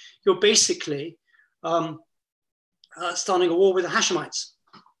behind it. You're basically starting a war with the Hashemites.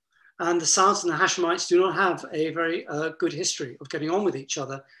 And the Saudis and the Hashemites do not have a very good history of getting on with each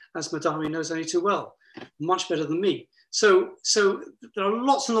other, as Madawi knows only too well, much better than me. So there are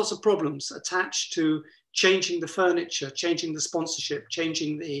lots and lots of problems attached to changing the furniture, changing the sponsorship,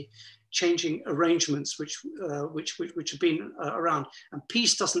 changing arrangements which have been around. And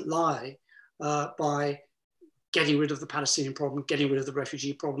peace doesn't lie by getting rid of the Palestinian problem, getting rid of the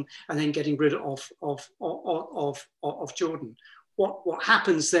refugee problem, and then getting rid of Jordan. What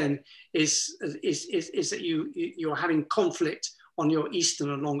happens then is that you're having conflict on your eastern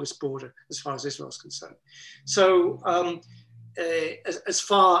and longest border as far as Israel is concerned. So as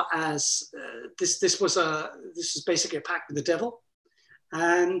far as this was basically a pact with the devil,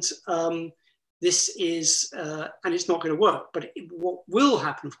 and this is and it's not going to work. But what will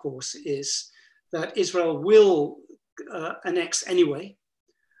happen, of course, is that Israel will annex anyway,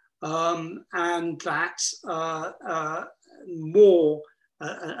 and that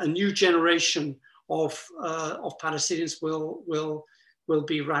a new generation of Palestinians will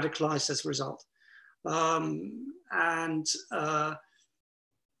be radicalized as a result.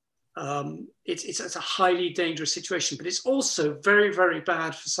 It's a highly dangerous situation, but it's also very, very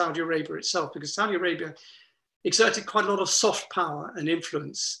bad for Saudi Arabia itself, because Saudi Arabia exerted quite a lot of soft power and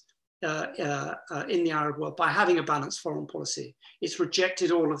influence in the Arab world by having a balanced foreign policy. It's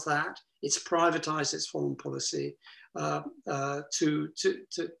rejected all of that. It's privatized its foreign policy and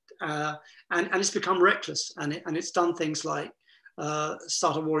it's become reckless, and it's done things like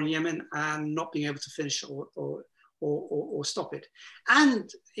start a war in Yemen and not being able to finish or stop it. And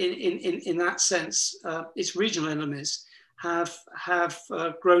in that sense, its regional enemies have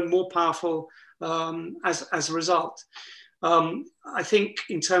grown more powerful as a result. I think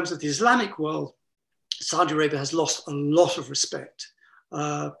in terms of the Islamic world, Saudi Arabia has lost a lot of respect.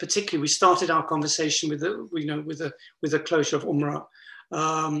 Particularly, we started our conversation with the closure of Umrah.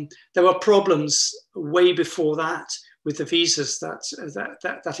 There were problems way before that with the visas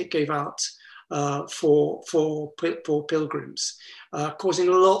that it gave out for pilgrims, causing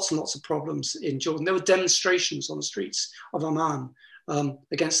lots and lots of problems in Jordan. There were demonstrations on the streets of Amman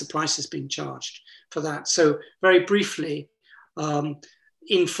against the prices being charged for that. So very briefly,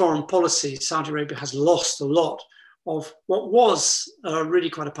 in foreign policy, Saudi Arabia has lost a lot of what was really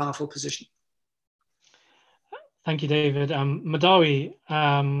quite a powerful position. Thank you, David. Madawi,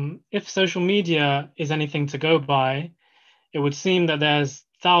 if social media is anything to go by, it would seem that there's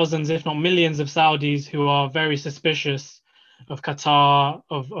thousands, if not millions, of Saudis who are very suspicious of Qatar,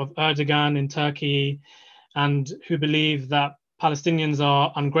 of Erdogan in Turkey, and who believe that Palestinians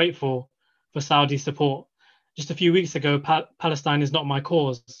are ungrateful for Saudi support. just a few weeks ago, Palestine is not my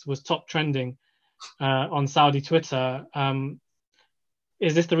cause was top trending on Saudi Twitter.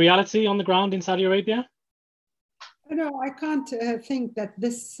 Is this the reality on the ground in Saudi Arabia? No, I can't think that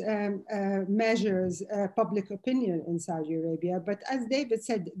this measures public opinion in Saudi Arabia. But as David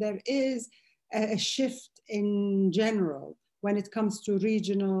said, there is a shift in general when it comes to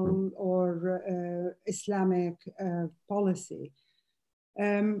regional or Islamic policy.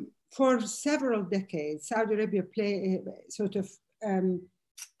 For several decades, Saudi Arabia played a sort of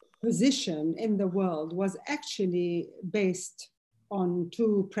position in the world was actually based on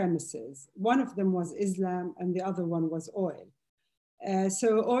two premises. One of them was Islam and the other one was oil.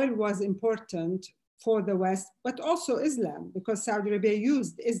 So oil was important for the West, but also Islam, because Saudi Arabia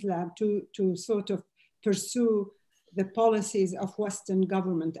used Islam to sort of pursue the policies of Western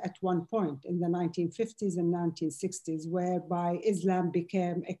government at one point in the 1950s and 1960s, whereby Islam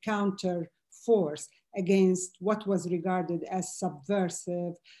became a counter force against what was regarded as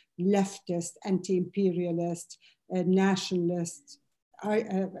subversive, leftist, anti-imperialist, nationalist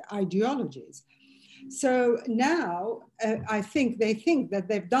ideologies. So now I think they think that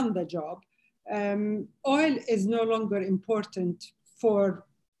they've done the job. Oil is no longer important for,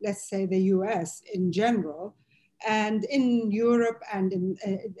 let's say, the US in general. And in Europe and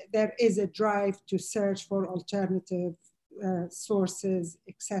there is a drive to search for alternative sources,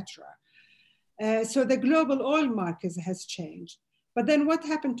 etc. So the global oil market has changed. But then what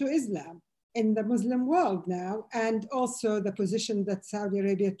happened to Islam in the Muslim world now, and also the position that Saudi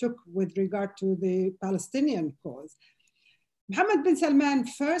Arabia took with regard to the Palestinian cause? Mohammed bin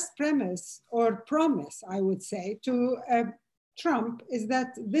Salman's first premise or promise, I would say, to Trump is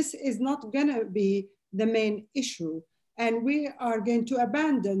that this is not going to be the main issue, and we are going to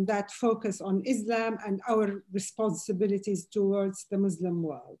abandon that focus on Islam and our responsibilities towards the Muslim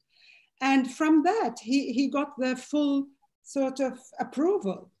world. And from that, he got the full sort of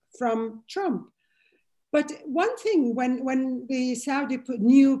approval from Trump. But one thing, when the Saudi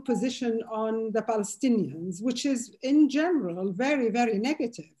new position on the Palestinians, which is in general very, very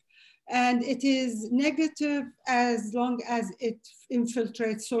negative, and it is negative as long as it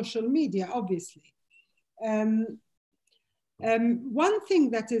infiltrates social media, obviously. One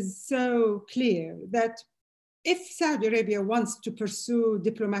thing that is so clear, that if Saudi Arabia wants to pursue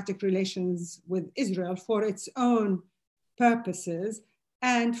diplomatic relations with Israel for its own purposes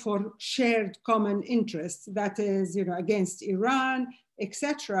and for shared common interests, that is, against Iran,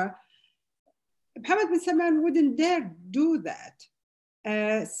 etc., Mohammed bin Salman wouldn't dare do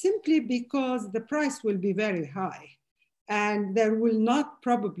that simply because the price will be very high. And there will not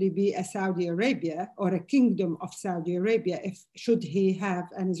probably be a Saudi Arabia or a kingdom of Saudi Arabia should he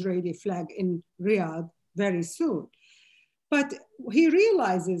have an Israeli flag in Riyadh very soon. But he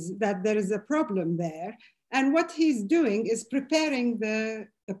realizes that there is a problem there. And what he's doing is preparing the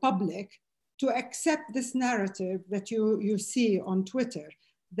public to accept this narrative that you see on Twitter,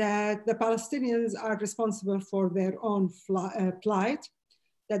 that the Palestinians are responsible for their own plight,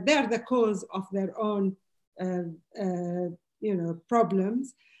 that they're the cause of their own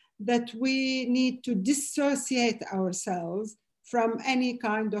problems, that we need to dissociate ourselves from any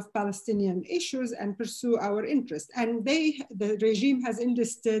kind of Palestinian issues and pursue our interests. And the regime has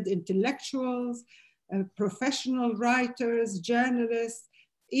enlisted intellectuals, professional writers, journalists,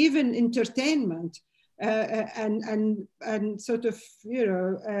 even entertainment, and sort of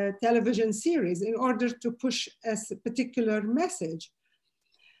television series in order to push a particular message.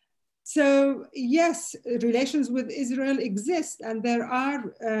 So yes, relations with Israel exist, and there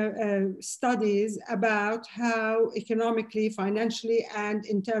are studies about how economically, financially, and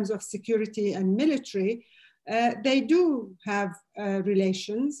in terms of security and military, they do have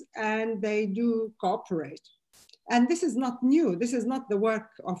relations and they do cooperate. And this is not new. This is not the work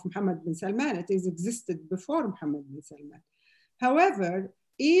of Mohammed bin Salman. It has existed before Mohammed bin Salman. However,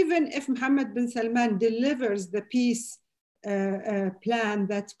 even if Mohammed bin Salman delivers the peace plan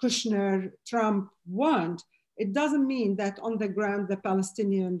that Kushner, Trump want, it doesn't mean that on the ground the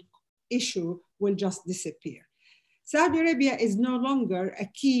Palestinian issue will just disappear. Saudi Arabia is no longer a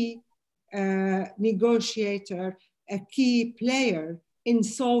key negotiator, a key player in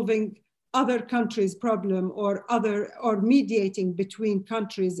solving other countries' problem or mediating between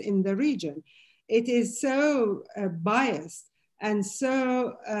countries in the region. It is so biased and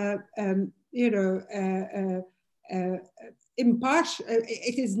so impartial.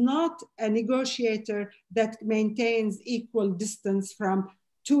 It is not a negotiator that maintains equal distance from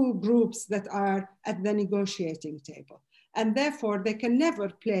two groups that are at the negotiating table. And therefore, they can never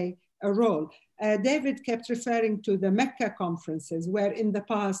play a role. David kept referring to the Mecca conferences, where in the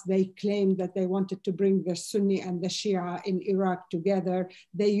past they claimed that they wanted to bring the Sunni and the Shia in Iraq together.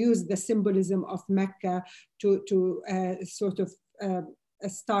 They used the symbolism of Mecca to sort of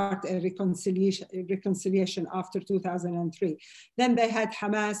start a reconciliation after 2003. Then they had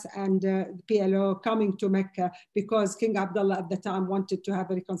Hamas and PLO coming to Mecca because King Abdullah at the time wanted to have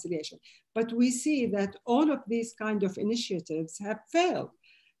a reconciliation. But we see that all of these kind of initiatives have failed.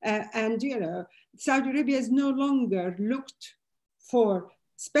 And, you know, Saudi Arabia is no longer looked for,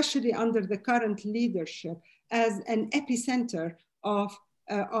 especially under the current leadership, as an epicenter of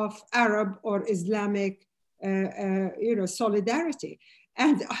Arab or Islamic, you know, solidarity.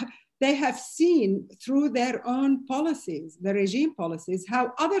 And they have seen through their own policies, the regime policies,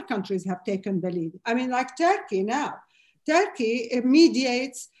 how other countries have taken the lead. I mean, like Turkey now. Turkey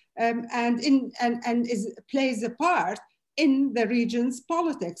mediates plays a part in the region's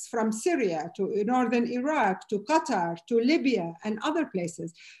politics, from Syria to northern Iraq to Qatar to Libya and other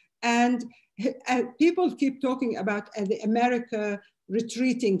places. And people keep talking about America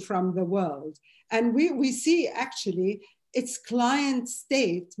retreating from the world. And we see actually its client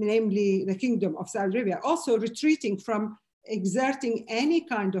state, namely the Kingdom of Saudi Arabia, also retreating from exerting any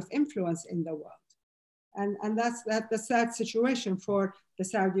kind of influence in the world. And that's the sad situation for the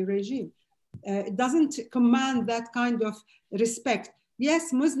Saudi regime. It doesn't command that kind of respect.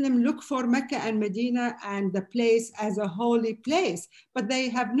 Yes, Muslims look for Mecca and Medina and the place as a holy place, but they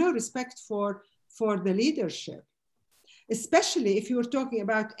have no respect for the leadership. Especially if you're talking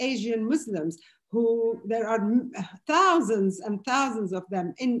about Asian Muslims, who there are thousands and thousands of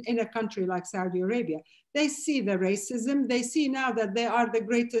them in a country like Saudi Arabia. They see the racism. They see now that they are the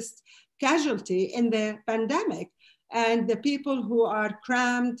greatest casualty in the pandemic. And the people who are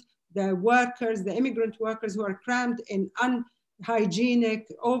crammed, the workers, the immigrant workers who are crammed in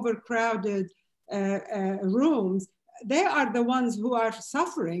unhygienic, overcrowded rooms, they are the ones who are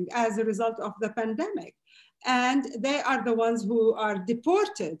suffering as a result of the pandemic. And they are the ones who are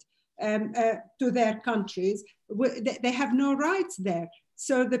deported to their countries. They have no rights there.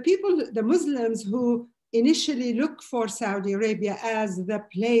 So the people, the Muslims who initially look for Saudi Arabia as the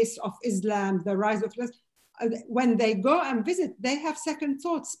place of Islam, the rise of Islam, when they go and visit, they have second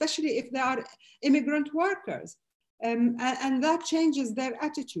thoughts, especially if they are immigrant workers. And that changes their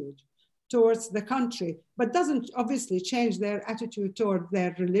attitude towards the country, but doesn't obviously change their attitude toward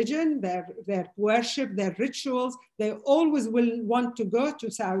their religion, their worship, their rituals. They always will want to go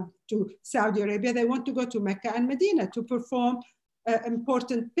to Saudi Arabia. They want to go to Mecca and Medina to perform an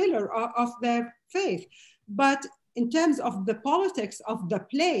important pillar of their faith. But in terms of the politics of the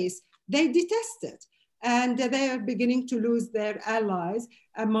place, they detest it. And they are beginning to lose their allies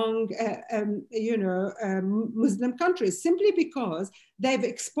among, Muslim countries, simply because they've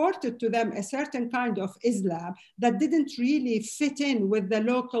exported to them a certain kind of Islam that didn't really fit in with the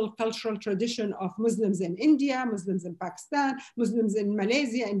local cultural tradition of Muslims in India, Muslims in Pakistan, Muslims in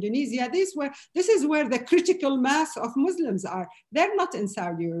Malaysia, Indonesia. This is where the critical mass of Muslims are. They're not in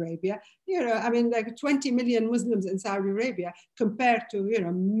Saudi Arabia. Like 20 million Muslims in Saudi Arabia compared to,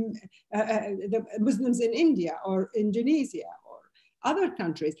 the Muslims in India or Indonesia or other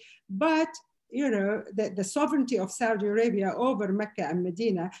countries. But, the sovereignty of Saudi Arabia over Mecca and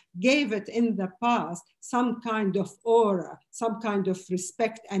Medina gave it in the past some kind of aura, some kind of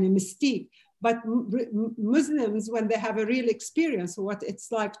respect and a mystique. But Muslims, when they have a real experience of what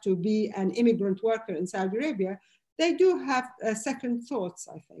it's like to be an immigrant worker in Saudi Arabia, they do have second thoughts,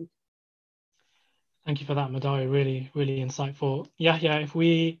 I think. Thank you for that, Madawi. Really, really insightful. Yahya, if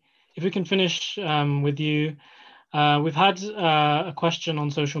we can finish with you. We've had a question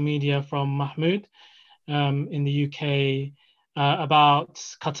on social media from Mahmoud in the UK about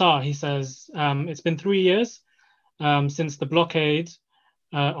Qatar. He says, it's been 3 years since the blockade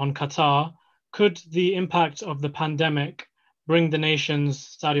on Qatar. Could the impact of the pandemic bring the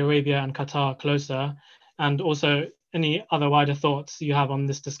nations Saudi Arabia and Qatar closer? And also any other wider thoughts you have on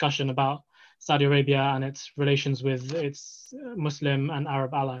this discussion about Saudi Arabia and its relations with its Muslim and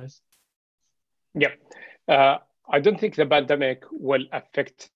Arab allies? Yeah. I don't think the pandemic will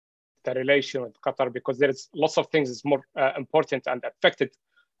affect the relation with Qatar, because there's lots of things that's more important and affected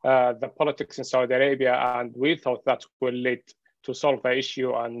the politics in Saudi Arabia. And we thought that will lead to solve the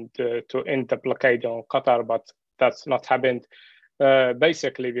issue and to end the blockade on Qatar, but that's not happened.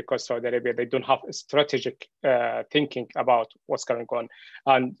 Basically because Saudi Arabia, they don't have a strategic thinking about what's going on.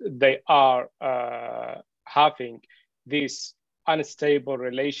 And they are having this unstable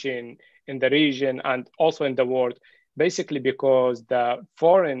relation in the region and also in the world, basically because the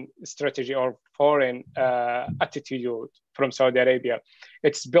foreign strategy or foreign attitude from Saudi Arabia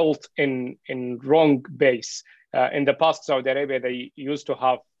it's built in wrong base. In the past, Saudi Arabia, they used to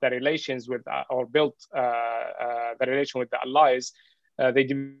have the relations with or built the relation with the allies. They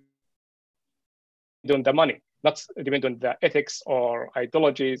depend on the money, not depend on the ethics or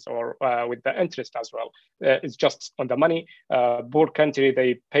ideologies or with the interest as well. It's just on the money. Poor country,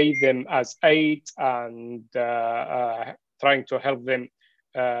 they pay them as aid and trying to help them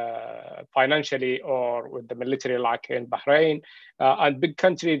financially or with the military, like in Bahrain. And big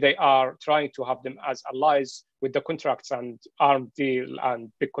country, they are trying to have them as allies with the contracts and armed deal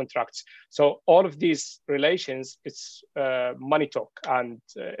and big contracts. So all of these relations, it's money talk. And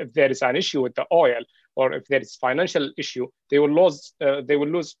if there is an issue with the oil or if there is financial issue, they will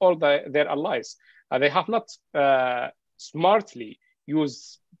lose all their allies. They have not smartly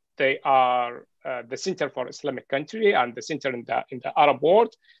used. They are the center for Islamic country and the center in the Arab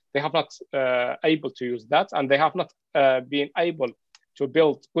world. They have not able to use that, and they have not been able to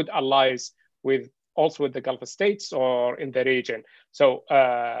build good allies with the Gulf states or in the region. So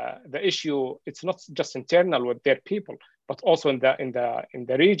the issue, it's not just internal with their people, but also in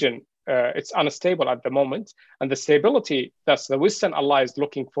the region. It's unstable at the moment, and the stability that the Western allies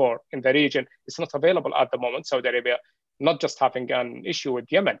looking for in the region is not available at the moment. Saudi Arabia not just having an issue with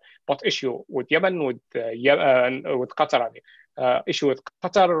Yemen, but issue with Yemen, with Qatar, issue with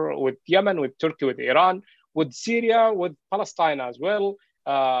Qatar, with Yemen, with Turkey, with Iran, with Syria, with Palestine as well,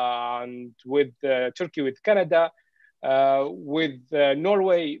 and with Turkey, with Canada, with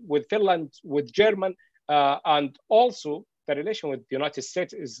Norway, with Finland, with Germany, and also the relation with the United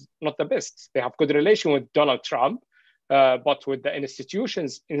States is not the best. They have good relation with Donald Trump, but with the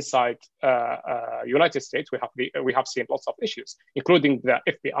institutions inside United States, we have seen lots of issues, including the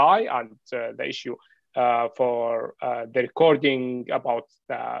FBI and the issue for the recording about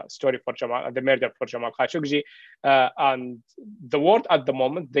the story for the murder for Jamal Khashoggi. And the world at the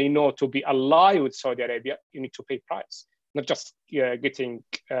moment, they know to be ally with Saudi Arabia, you need to pay price, not just getting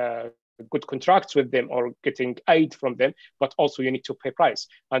good contracts with them or getting aid from them, but also you need to pay price.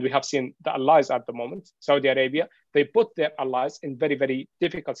 And we have seen the allies at the moment, Saudi Arabia, they put their allies in very, very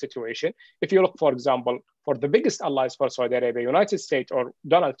difficult situation. If you look, for example, for the biggest allies for Saudi Arabia, United States or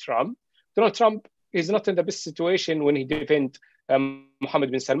Donald Trump is not in the best situation when he defends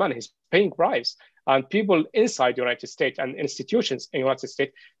Mohammed bin Salman. He's paying price. And people inside the United States and institutions in the United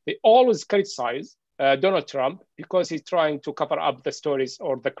States, they always criticize Donald Trump because he's trying to cover up the stories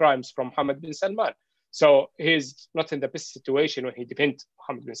or the crimes from Mohammed bin Salman. So he's not in the best situation when he defends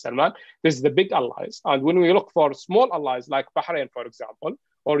Mohammed bin Salman. This is the big allies. And when we look for small allies like Bahrain, for example,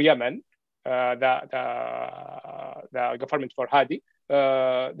 or Yemen, the government for Hadi,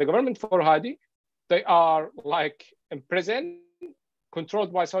 they are like in prison,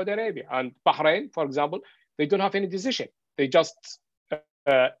 controlled by Saudi Arabia. And Bahrain, for example, they don't have any decision. They just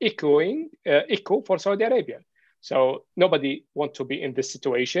echo for Saudi Arabia. So nobody wants to be in this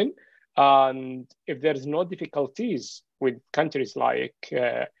situation. And if there's no difficulties with countries like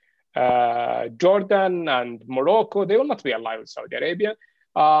Jordan and Morocco, they will not be allied with Saudi Arabia.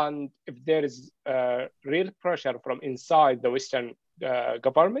 And if there is real pressure from inside the Western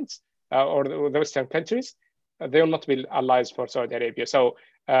governments or the Western countries, they will not be allies for Saudi Arabia. So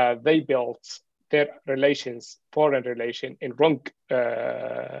they built their foreign relation in wrong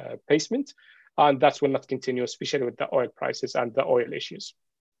placement. And that will not continue, especially with the oil prices and the oil issues.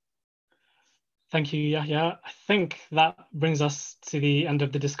 Thank you, Yahya. I think that brings us to the end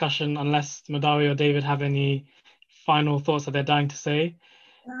of the discussion, unless Madawi or David have any final thoughts that they're dying to say.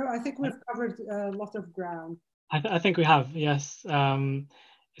 No, I think we've covered a lot of ground. I think we have, yes.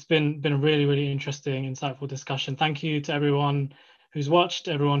 It's been a really, really interesting, insightful discussion. Thank you to everyone who's watched,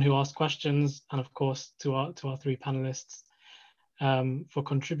 everyone who asked questions, and of course to our three panelists for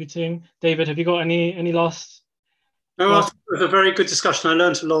contributing. David, have you got any last? No, it was a very good discussion. I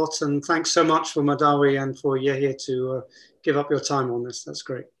learned a lot, and thanks so much for Madawi and for Yahya to give up your time on this. That's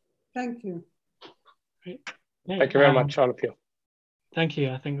great. Thank you. Great. Thank you very much, all of you. Thank you.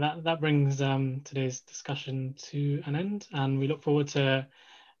 I think that brings today's discussion to an end, and we look forward to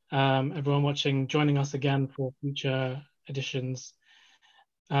everyone watching joining us again for future editions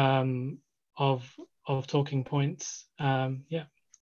of Talking Points. Yeah.